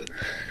point, but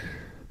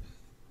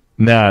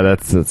no,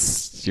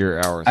 that's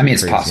your hours. I mean,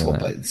 it's possible,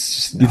 but it's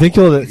just you think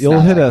you'll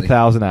hit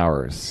 1,000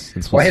 hours?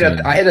 Well,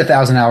 I hit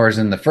 1,000 hours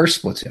in the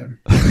first Splatoon,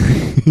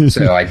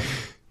 so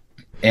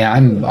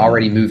I'm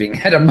already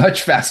moving at a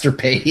much faster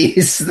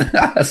pace.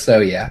 So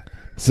yeah.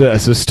 So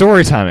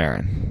story time,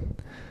 Aaron.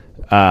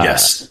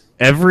 Yes.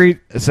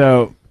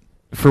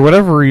 For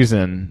whatever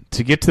reason,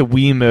 to get to the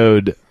Wii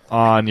mode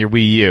on your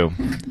Wii U,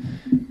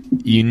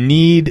 you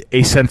need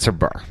a sensor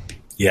bar.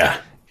 Yeah.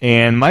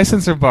 And my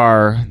sensor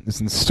bar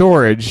is in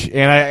storage,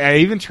 and I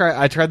even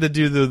tried to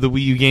do the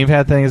Wii U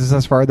gamepad thing as a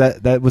sensor bar.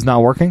 That was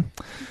not working.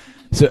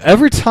 So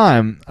every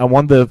time I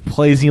wanted to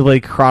play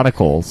Xenoblade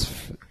Chronicles,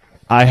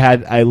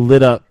 I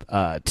lit up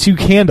 2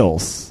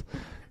 candles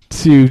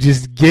to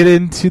just get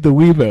into the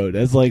Wii mode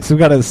as some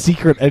kind of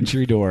secret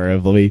entry door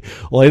of let me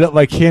light up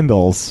my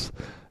candles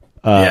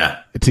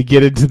to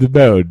get into the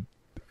mode.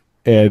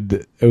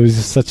 And it was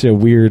just such a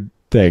weird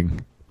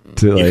thing.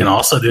 You can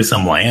also do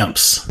some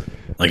lamps.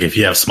 If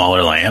you have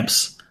smaller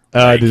lamps.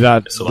 Did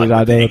not know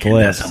the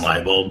lamps. And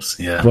light bulbs,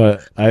 yeah.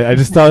 But I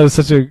just thought it was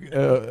such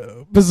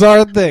a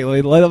bizarre thing.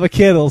 Light up a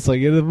candle so I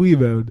get in the Wii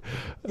mode.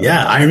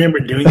 Yeah, I remember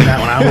doing that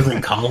when I was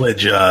in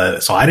college.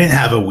 So I didn't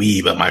have a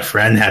Wii, but my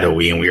friend had a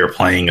Wii, and we were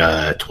playing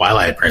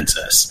Twilight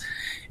Princess.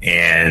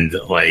 And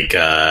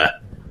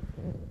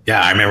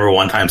I remember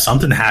one time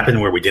something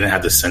happened where we didn't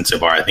have the sensor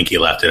bar. I think he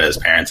left it at his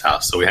parents'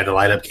 house, so we had to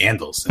light up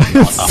candles.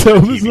 It's so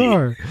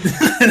bizarre.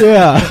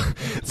 Yeah,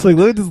 it's let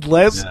me just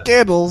light up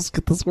candles,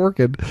 get this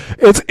working.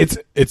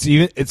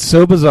 It's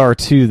so bizarre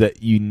too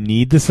that you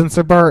need the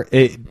sensor bar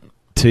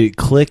to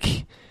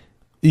click.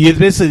 You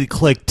basically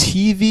click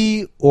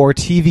TV or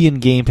TV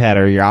and gamepad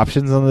are your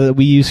options on the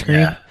Wii U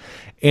screen,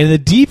 and the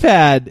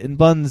D-pad and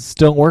buttons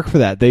don't work for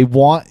that.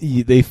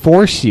 They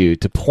force you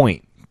to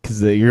point.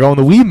 Because you're on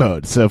the Wii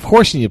mode, so of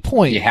course you need to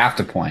point. You have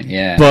to point,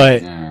 yeah.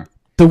 But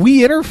the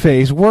Wii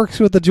interface works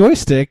with the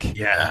joystick,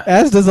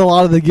 as does a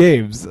lot of the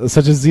games,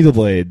 such as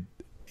Xenoblade.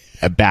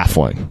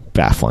 Baffling.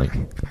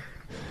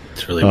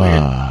 It's really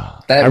weird.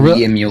 That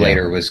Wii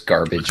emulator was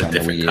garbage on the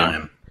Wii U.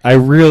 I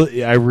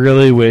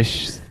really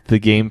wish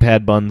the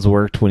gamepad buttons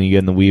worked when you get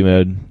in the Wii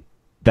mode.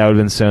 That would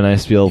have been so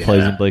nice to be able to play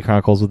Xenoblade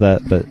Chronicles with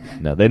that. But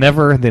no, they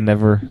never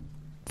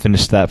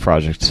finished that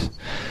project.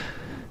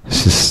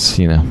 It's just,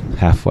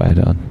 halfway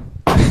done.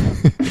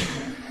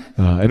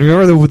 And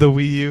remember the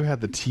Wii U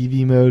had the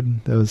TV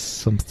mode? That was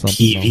something.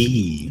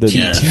 TV.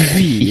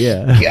 TV,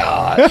 yeah.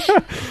 Gosh.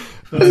 That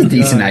was a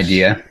decent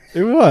idea.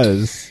 It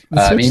was.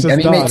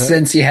 It makes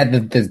sense. You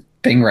had the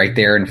thing right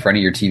there in front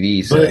of your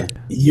TV. So. But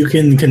you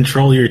can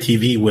control your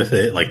TV with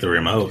it, like the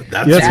remote.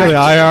 That's got the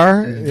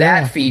IR.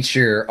 That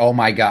feature, oh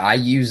my god, I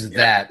use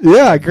that.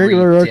 Yeah, great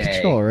remote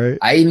control, right?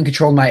 I even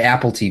controlled my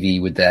Apple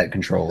TV with that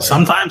controller.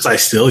 Sometimes I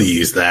still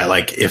use that.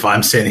 If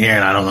I'm sitting here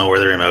and I don't know where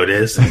the remote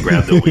is, and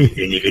grab the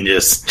Wii, and you can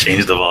just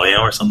change the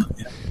volume or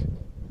something.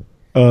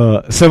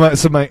 Yeah. So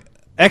my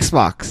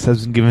Xbox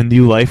has been given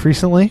new life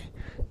recently.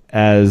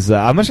 As did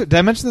I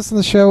mention this in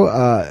the show?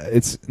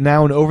 It's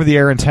now an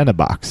over-the-air antenna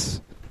box.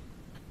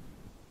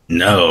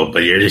 No,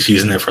 but you're just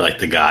using it for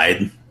the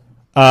guide.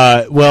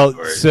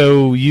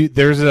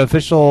 There's an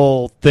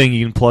official thing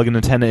you can plug an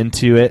antenna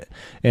into it,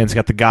 and it's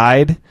got the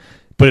guide.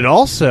 But it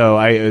also,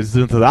 I was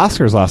doing the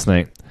Oscars last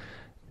night.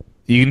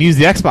 You can use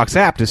the Xbox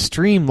app to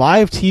stream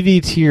live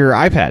TV to your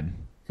iPad.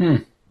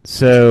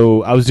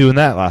 So I was doing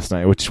that last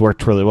night, which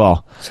worked really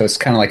well. So it's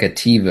kind of like a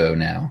TiVo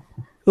now.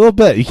 A little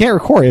bit. You can't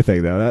record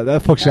anything though.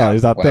 That functionality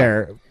is not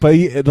there. But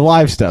the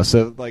live stuff,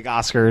 so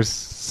Oscars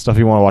stuff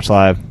you want to watch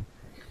live.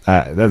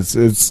 I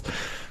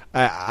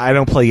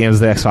don't play games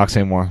with the Xbox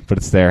anymore, but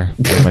it's there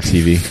on my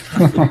TV.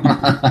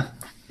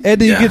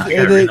 And you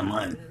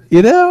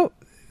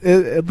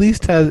at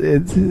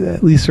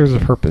least serves a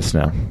purpose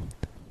now.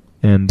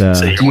 And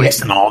so you're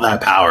wasting all that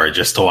power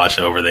just to watch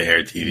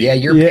over-the-air TV. Yeah,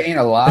 you're paying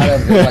a lot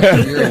of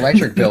your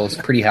electric bill is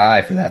pretty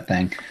high for that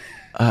thing.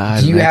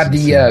 Do you have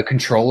the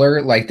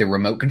controller, the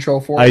remote control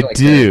for it? I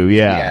do,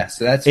 yeah. Yeah,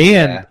 so that's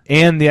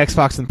and the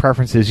Xbox and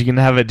preferences, you can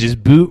have it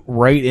just boot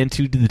right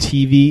into the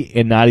TV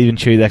and not even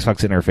show you the Xbox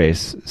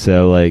interface.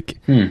 So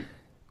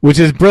which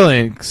is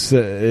brilliant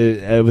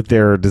with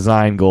their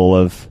design goal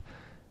of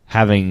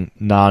having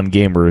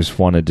non-gamers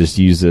want to just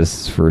use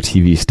this for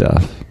TV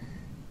stuff.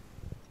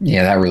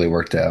 Yeah, that really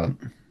worked out.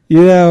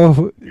 They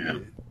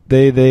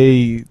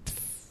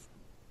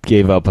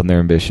gave up on their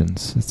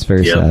ambitions. It's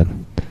very sad.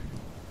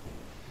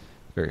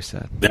 Very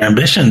sad. Their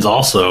ambitions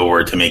also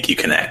were to make you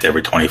connect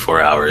every 24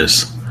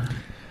 hours.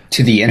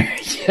 To the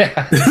internet.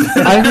 Yeah.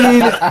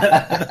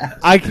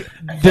 I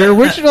mean, the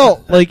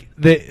original, like,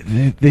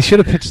 they should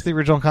have pitched the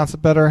original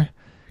concept better,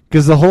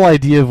 because the whole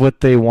idea of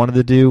what they wanted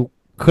to do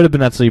could have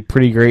been actually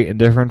pretty great and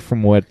different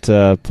from what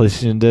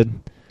PlayStation did.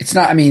 It's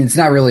not. I mean, it's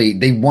not really.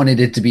 They wanted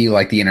it to be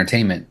like the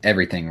entertainment,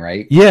 everything,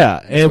 right? Yeah,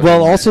 and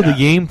well, also the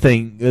game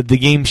thing, the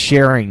game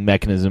sharing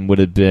mechanism would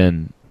have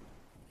been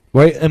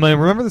right. Am I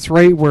remember this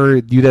right? Where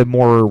you'd have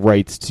more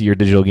rights to your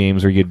digital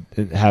games, or you'd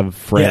have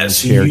friends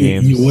share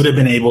games. You would have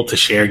been able to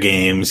share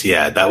games.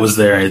 Yeah, that was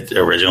their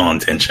original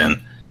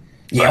intention.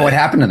 Yeah, but what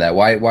happened to that?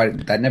 Why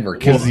that never?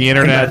 Because the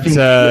internet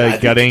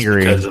got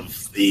angry because of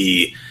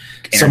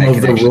some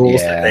of the rules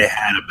that they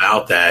had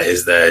about that.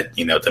 Is that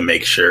to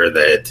make sure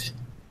that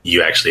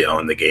you actually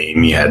own the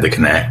game, you had to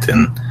connect,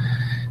 and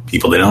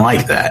people didn't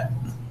like that.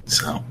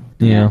 So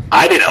yeah,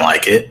 I didn't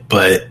like it,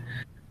 but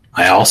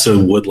I also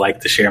would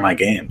like to share my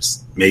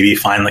games. Maybe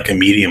find like a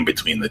medium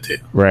between the two.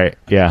 Right.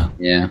 Yeah.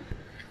 Yeah.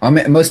 I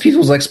mean, most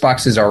people's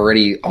Xboxes are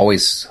already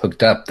always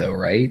hooked up, though,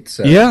 right?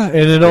 So, yeah, and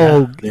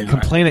it'll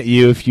complain at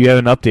you if you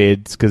haven't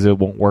updated because it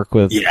won't work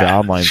with the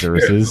online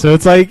services. So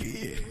it's like,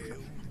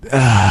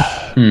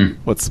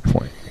 what's the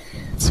point?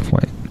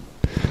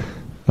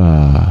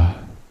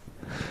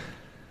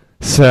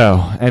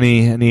 So,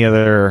 any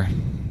other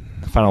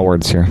final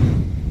words here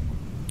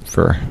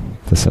for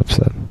this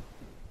episode?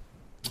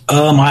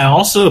 I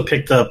also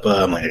picked up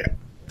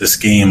this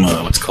game.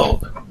 What's it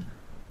called?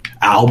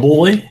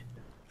 Owlboy.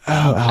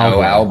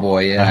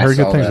 Owlboy. Yeah, I heard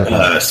good things about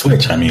that.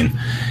 Switch. I mean,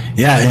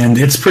 yeah, and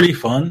it's pretty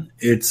fun.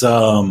 It's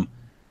I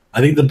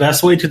think the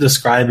best way to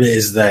describe it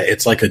is that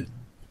it's like a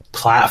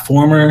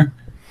platformer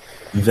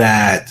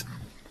that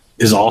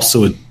is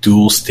also a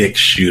dual stick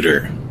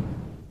shooter.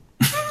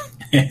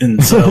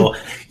 And so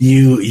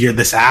you're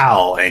this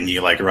owl, and you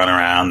like run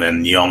around,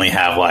 and you only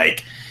have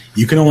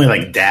you can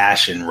only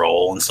dash and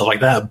roll and stuff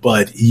like that,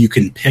 but you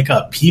can pick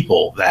up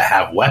people that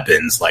have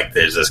weapons. Like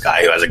there's this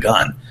guy who has a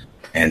gun,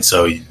 and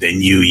so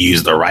then you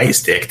use the right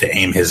stick to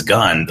aim his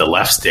gun, the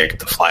left stick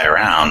to fly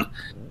around,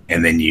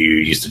 and then you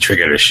use the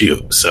trigger to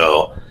shoot.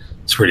 So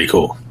it's pretty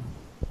cool.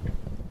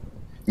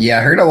 Yeah,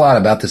 I heard a lot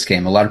about this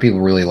game. A lot of people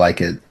really like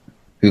it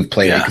who've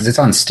played it because it's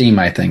on Steam,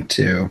 I think,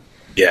 too.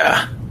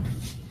 Yeah.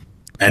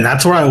 And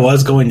that's where I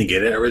was going to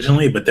get it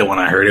originally, but then when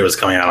I heard it was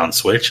coming out on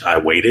Switch, I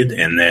waited,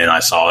 and then I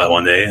saw it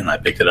one day, and I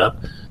picked it up.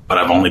 But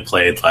I've only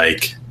played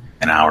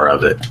an hour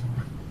of it.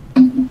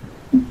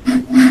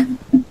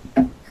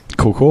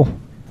 Cool.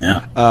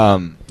 Yeah.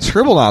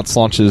 Scribblenauts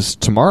launches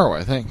tomorrow,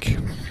 I think.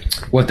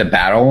 What, the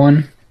battle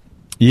one?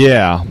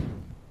 Yeah.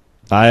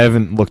 I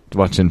haven't looked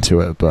much into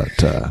it, but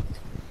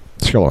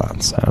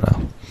Scribblenauts, I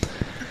don't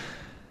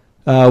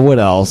know. What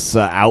else?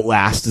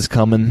 Outlast is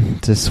coming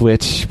to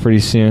Switch pretty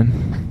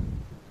soon.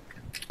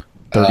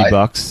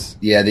 $30.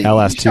 Yeah, the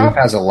Outlast shop 2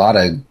 has a lot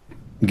of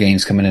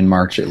games coming in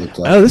March, it looked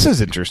like. Oh, this is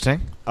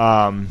interesting.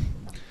 I'm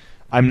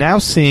now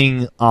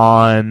seeing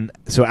on...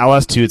 So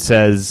Outlast 2, it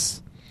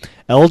says,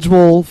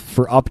 eligible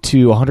for up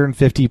to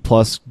 150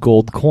 plus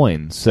gold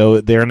coins. So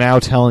they're now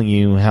telling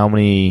you how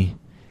many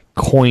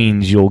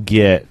coins you'll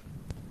get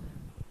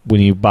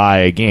when you buy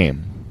a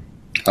game.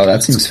 Oh,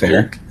 that seems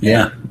fair.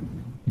 Yeah.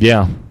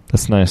 Yeah,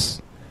 that's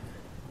nice.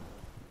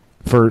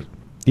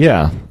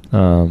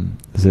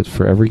 Is it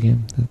for every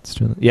game that's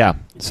doing that? Yeah.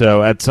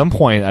 So at some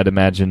point, I'd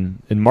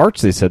imagine in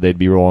March they said they'd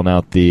be rolling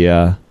out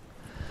the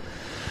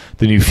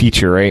new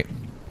feature, right?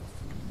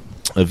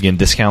 Of getting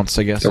discounts,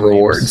 I guess. The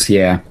rewards,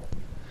 yeah.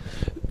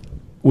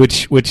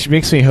 Which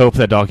makes me hope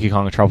that Donkey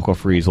Kong Tropical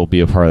Freeze will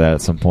be a part of that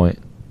at some point.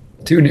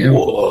 Too new.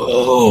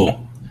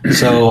 Whoa.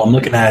 So I'm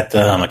looking at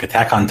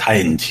Attack on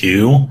Titan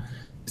 2.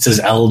 It says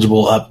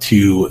eligible up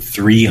to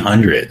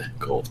 300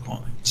 gold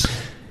coins.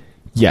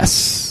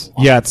 Yes.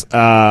 Yeah, it's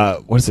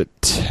what is it?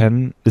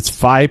 10. It's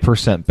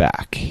 5%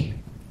 back.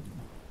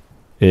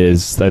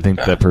 Is I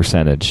think the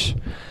percentage.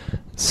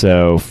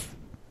 So,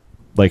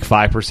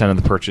 5%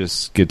 of the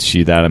purchase gets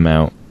you that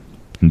amount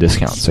in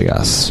discounts, I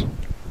guess.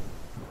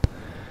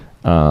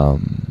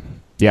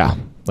 Yeah,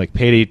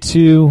 Payday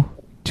 2,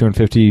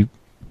 250.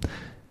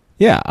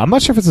 Yeah, I'm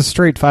not sure if it's a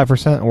straight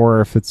 5%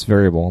 or if it's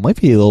variable. It might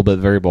be a little bit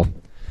variable.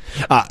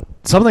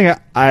 Something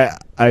I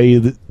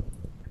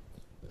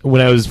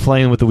when I was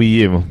playing with the Wii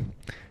U,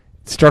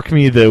 it struck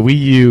me the Wii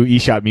U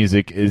eShop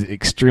music is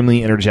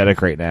extremely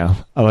energetic right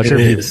now. I'm not sure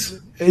if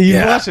you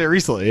watched it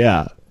recently,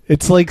 yeah.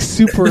 It's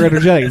super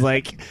energetic.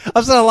 It's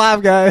I'm still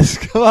alive, guys.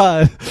 Come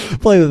on,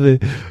 play with me.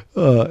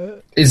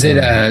 Is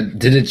it?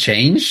 Did it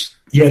change?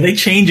 Yeah, they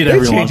change it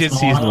every once in a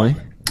while.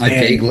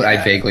 Seasonally.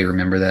 I vaguely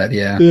remember that.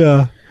 Yeah.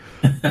 Yeah.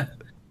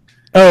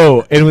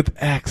 Oh, and with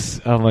X,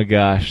 oh my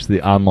gosh,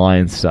 the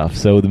online stuff.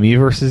 So the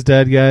Miiverse is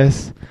dead,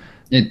 guys.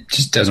 It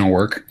just doesn't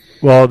work.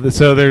 Well,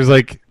 so there's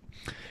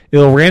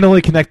it'll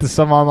randomly connect to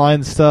some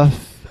online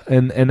stuff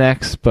in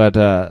X, but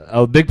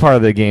a big part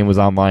of the game was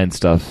online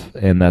stuff,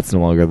 and that's no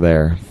longer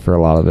there for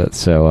a lot of it.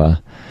 So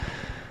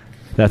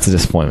that's a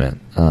disappointment.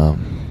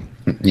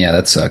 Yeah,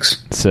 that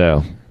sucks.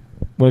 So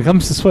when it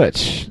comes to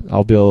Switch,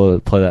 I'll be able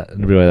to play that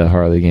and enjoy that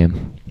part of the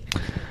game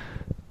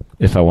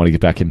if I want to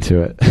get back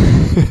into it.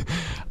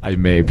 I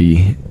may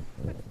be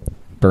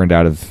burned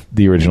out of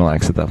the original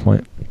X at that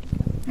point.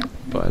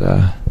 But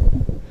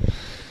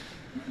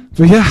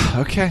yeah,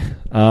 okay.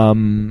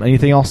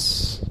 Anything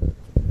else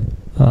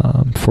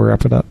before we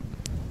wrap it up?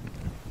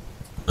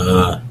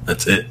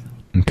 That's it.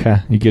 Okay,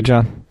 you good,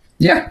 John?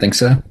 Yeah, I think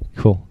so.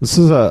 Cool. This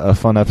is a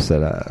fun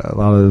episode. A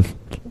lot of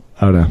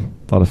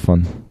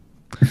fun.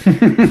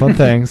 Fun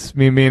things.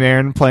 Me and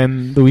Aaron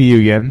playing the Wii U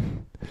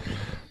again.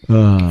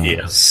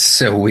 Yeah.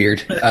 So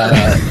weird.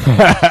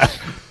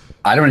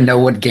 I don't know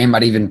what game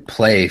I'd even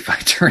play if I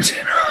turned it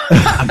on.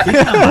 I think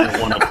I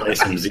might want to play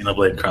some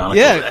Xenoblade Chronicles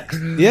X.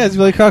 Yeah,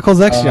 Xenoblade Chronicles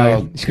X.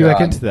 You should go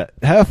back into that.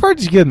 How far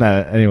did you get in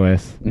that,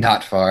 anyways?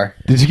 Not far.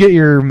 Did you get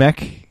your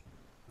mech?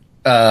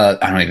 I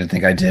don't even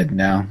think I did.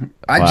 No.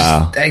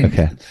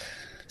 Okay.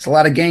 It's a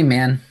lot of game,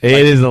 man. It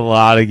is a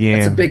lot of game.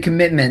 It's a big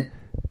commitment.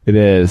 It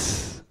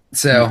is.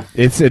 So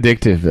it's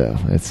addictive, though.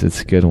 It's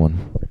a good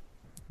one.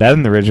 That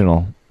and the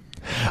original.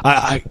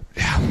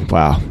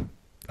 Wow.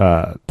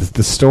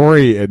 The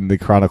story in the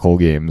Chronicle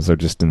games are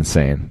just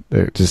insane.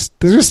 They're just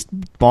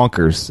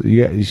bonkers.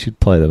 You should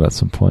play them at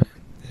some point.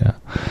 Yeah.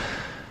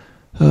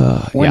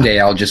 One day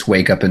I'll just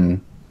wake up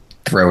and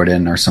throw it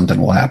in, or something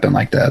will happen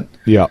like that.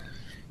 Yeah.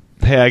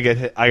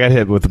 Hey, I got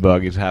hit with the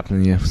bug. It's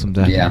happening to you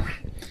someday. Yeah.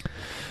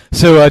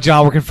 So,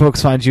 John, where can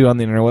folks find you on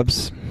the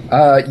interwebs?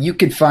 You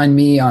could find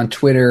me on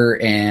Twitter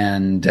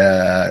and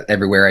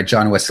everywhere at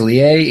John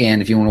Wesley.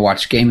 And if you want to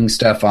watch gaming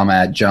stuff, I'm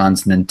at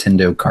John's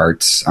Nintendo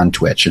Carts on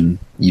Twitch and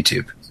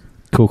YouTube.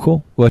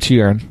 Cool. What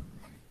you earn?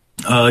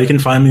 You can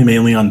find me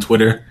mainly on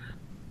Twitter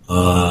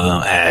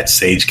at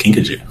Sage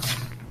Kinkajou.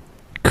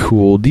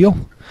 Cool deal.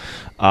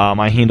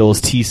 My handle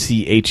is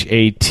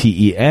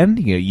TCHATEN.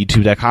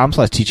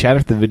 YouTube.com/TChatter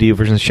for the video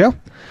version of the show.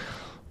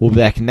 We'll be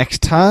back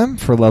next time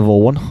for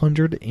level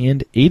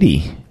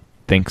 180.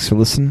 Thanks for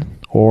listening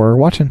or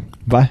watching.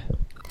 Bye.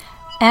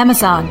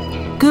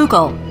 Amazon,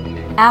 Google,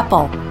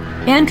 Apple,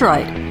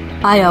 Android,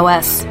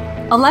 iOS,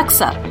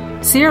 Alexa,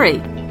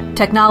 Siri,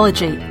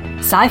 technology,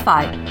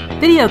 sci-fi,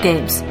 video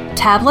games,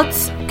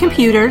 tablets,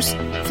 computers,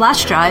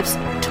 flash drives,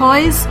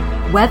 toys,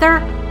 weather,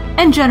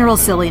 and general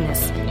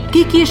silliness.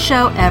 Geekiest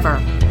show ever,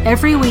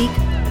 every week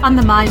on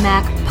the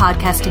MyMac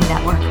Podcasting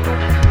Network.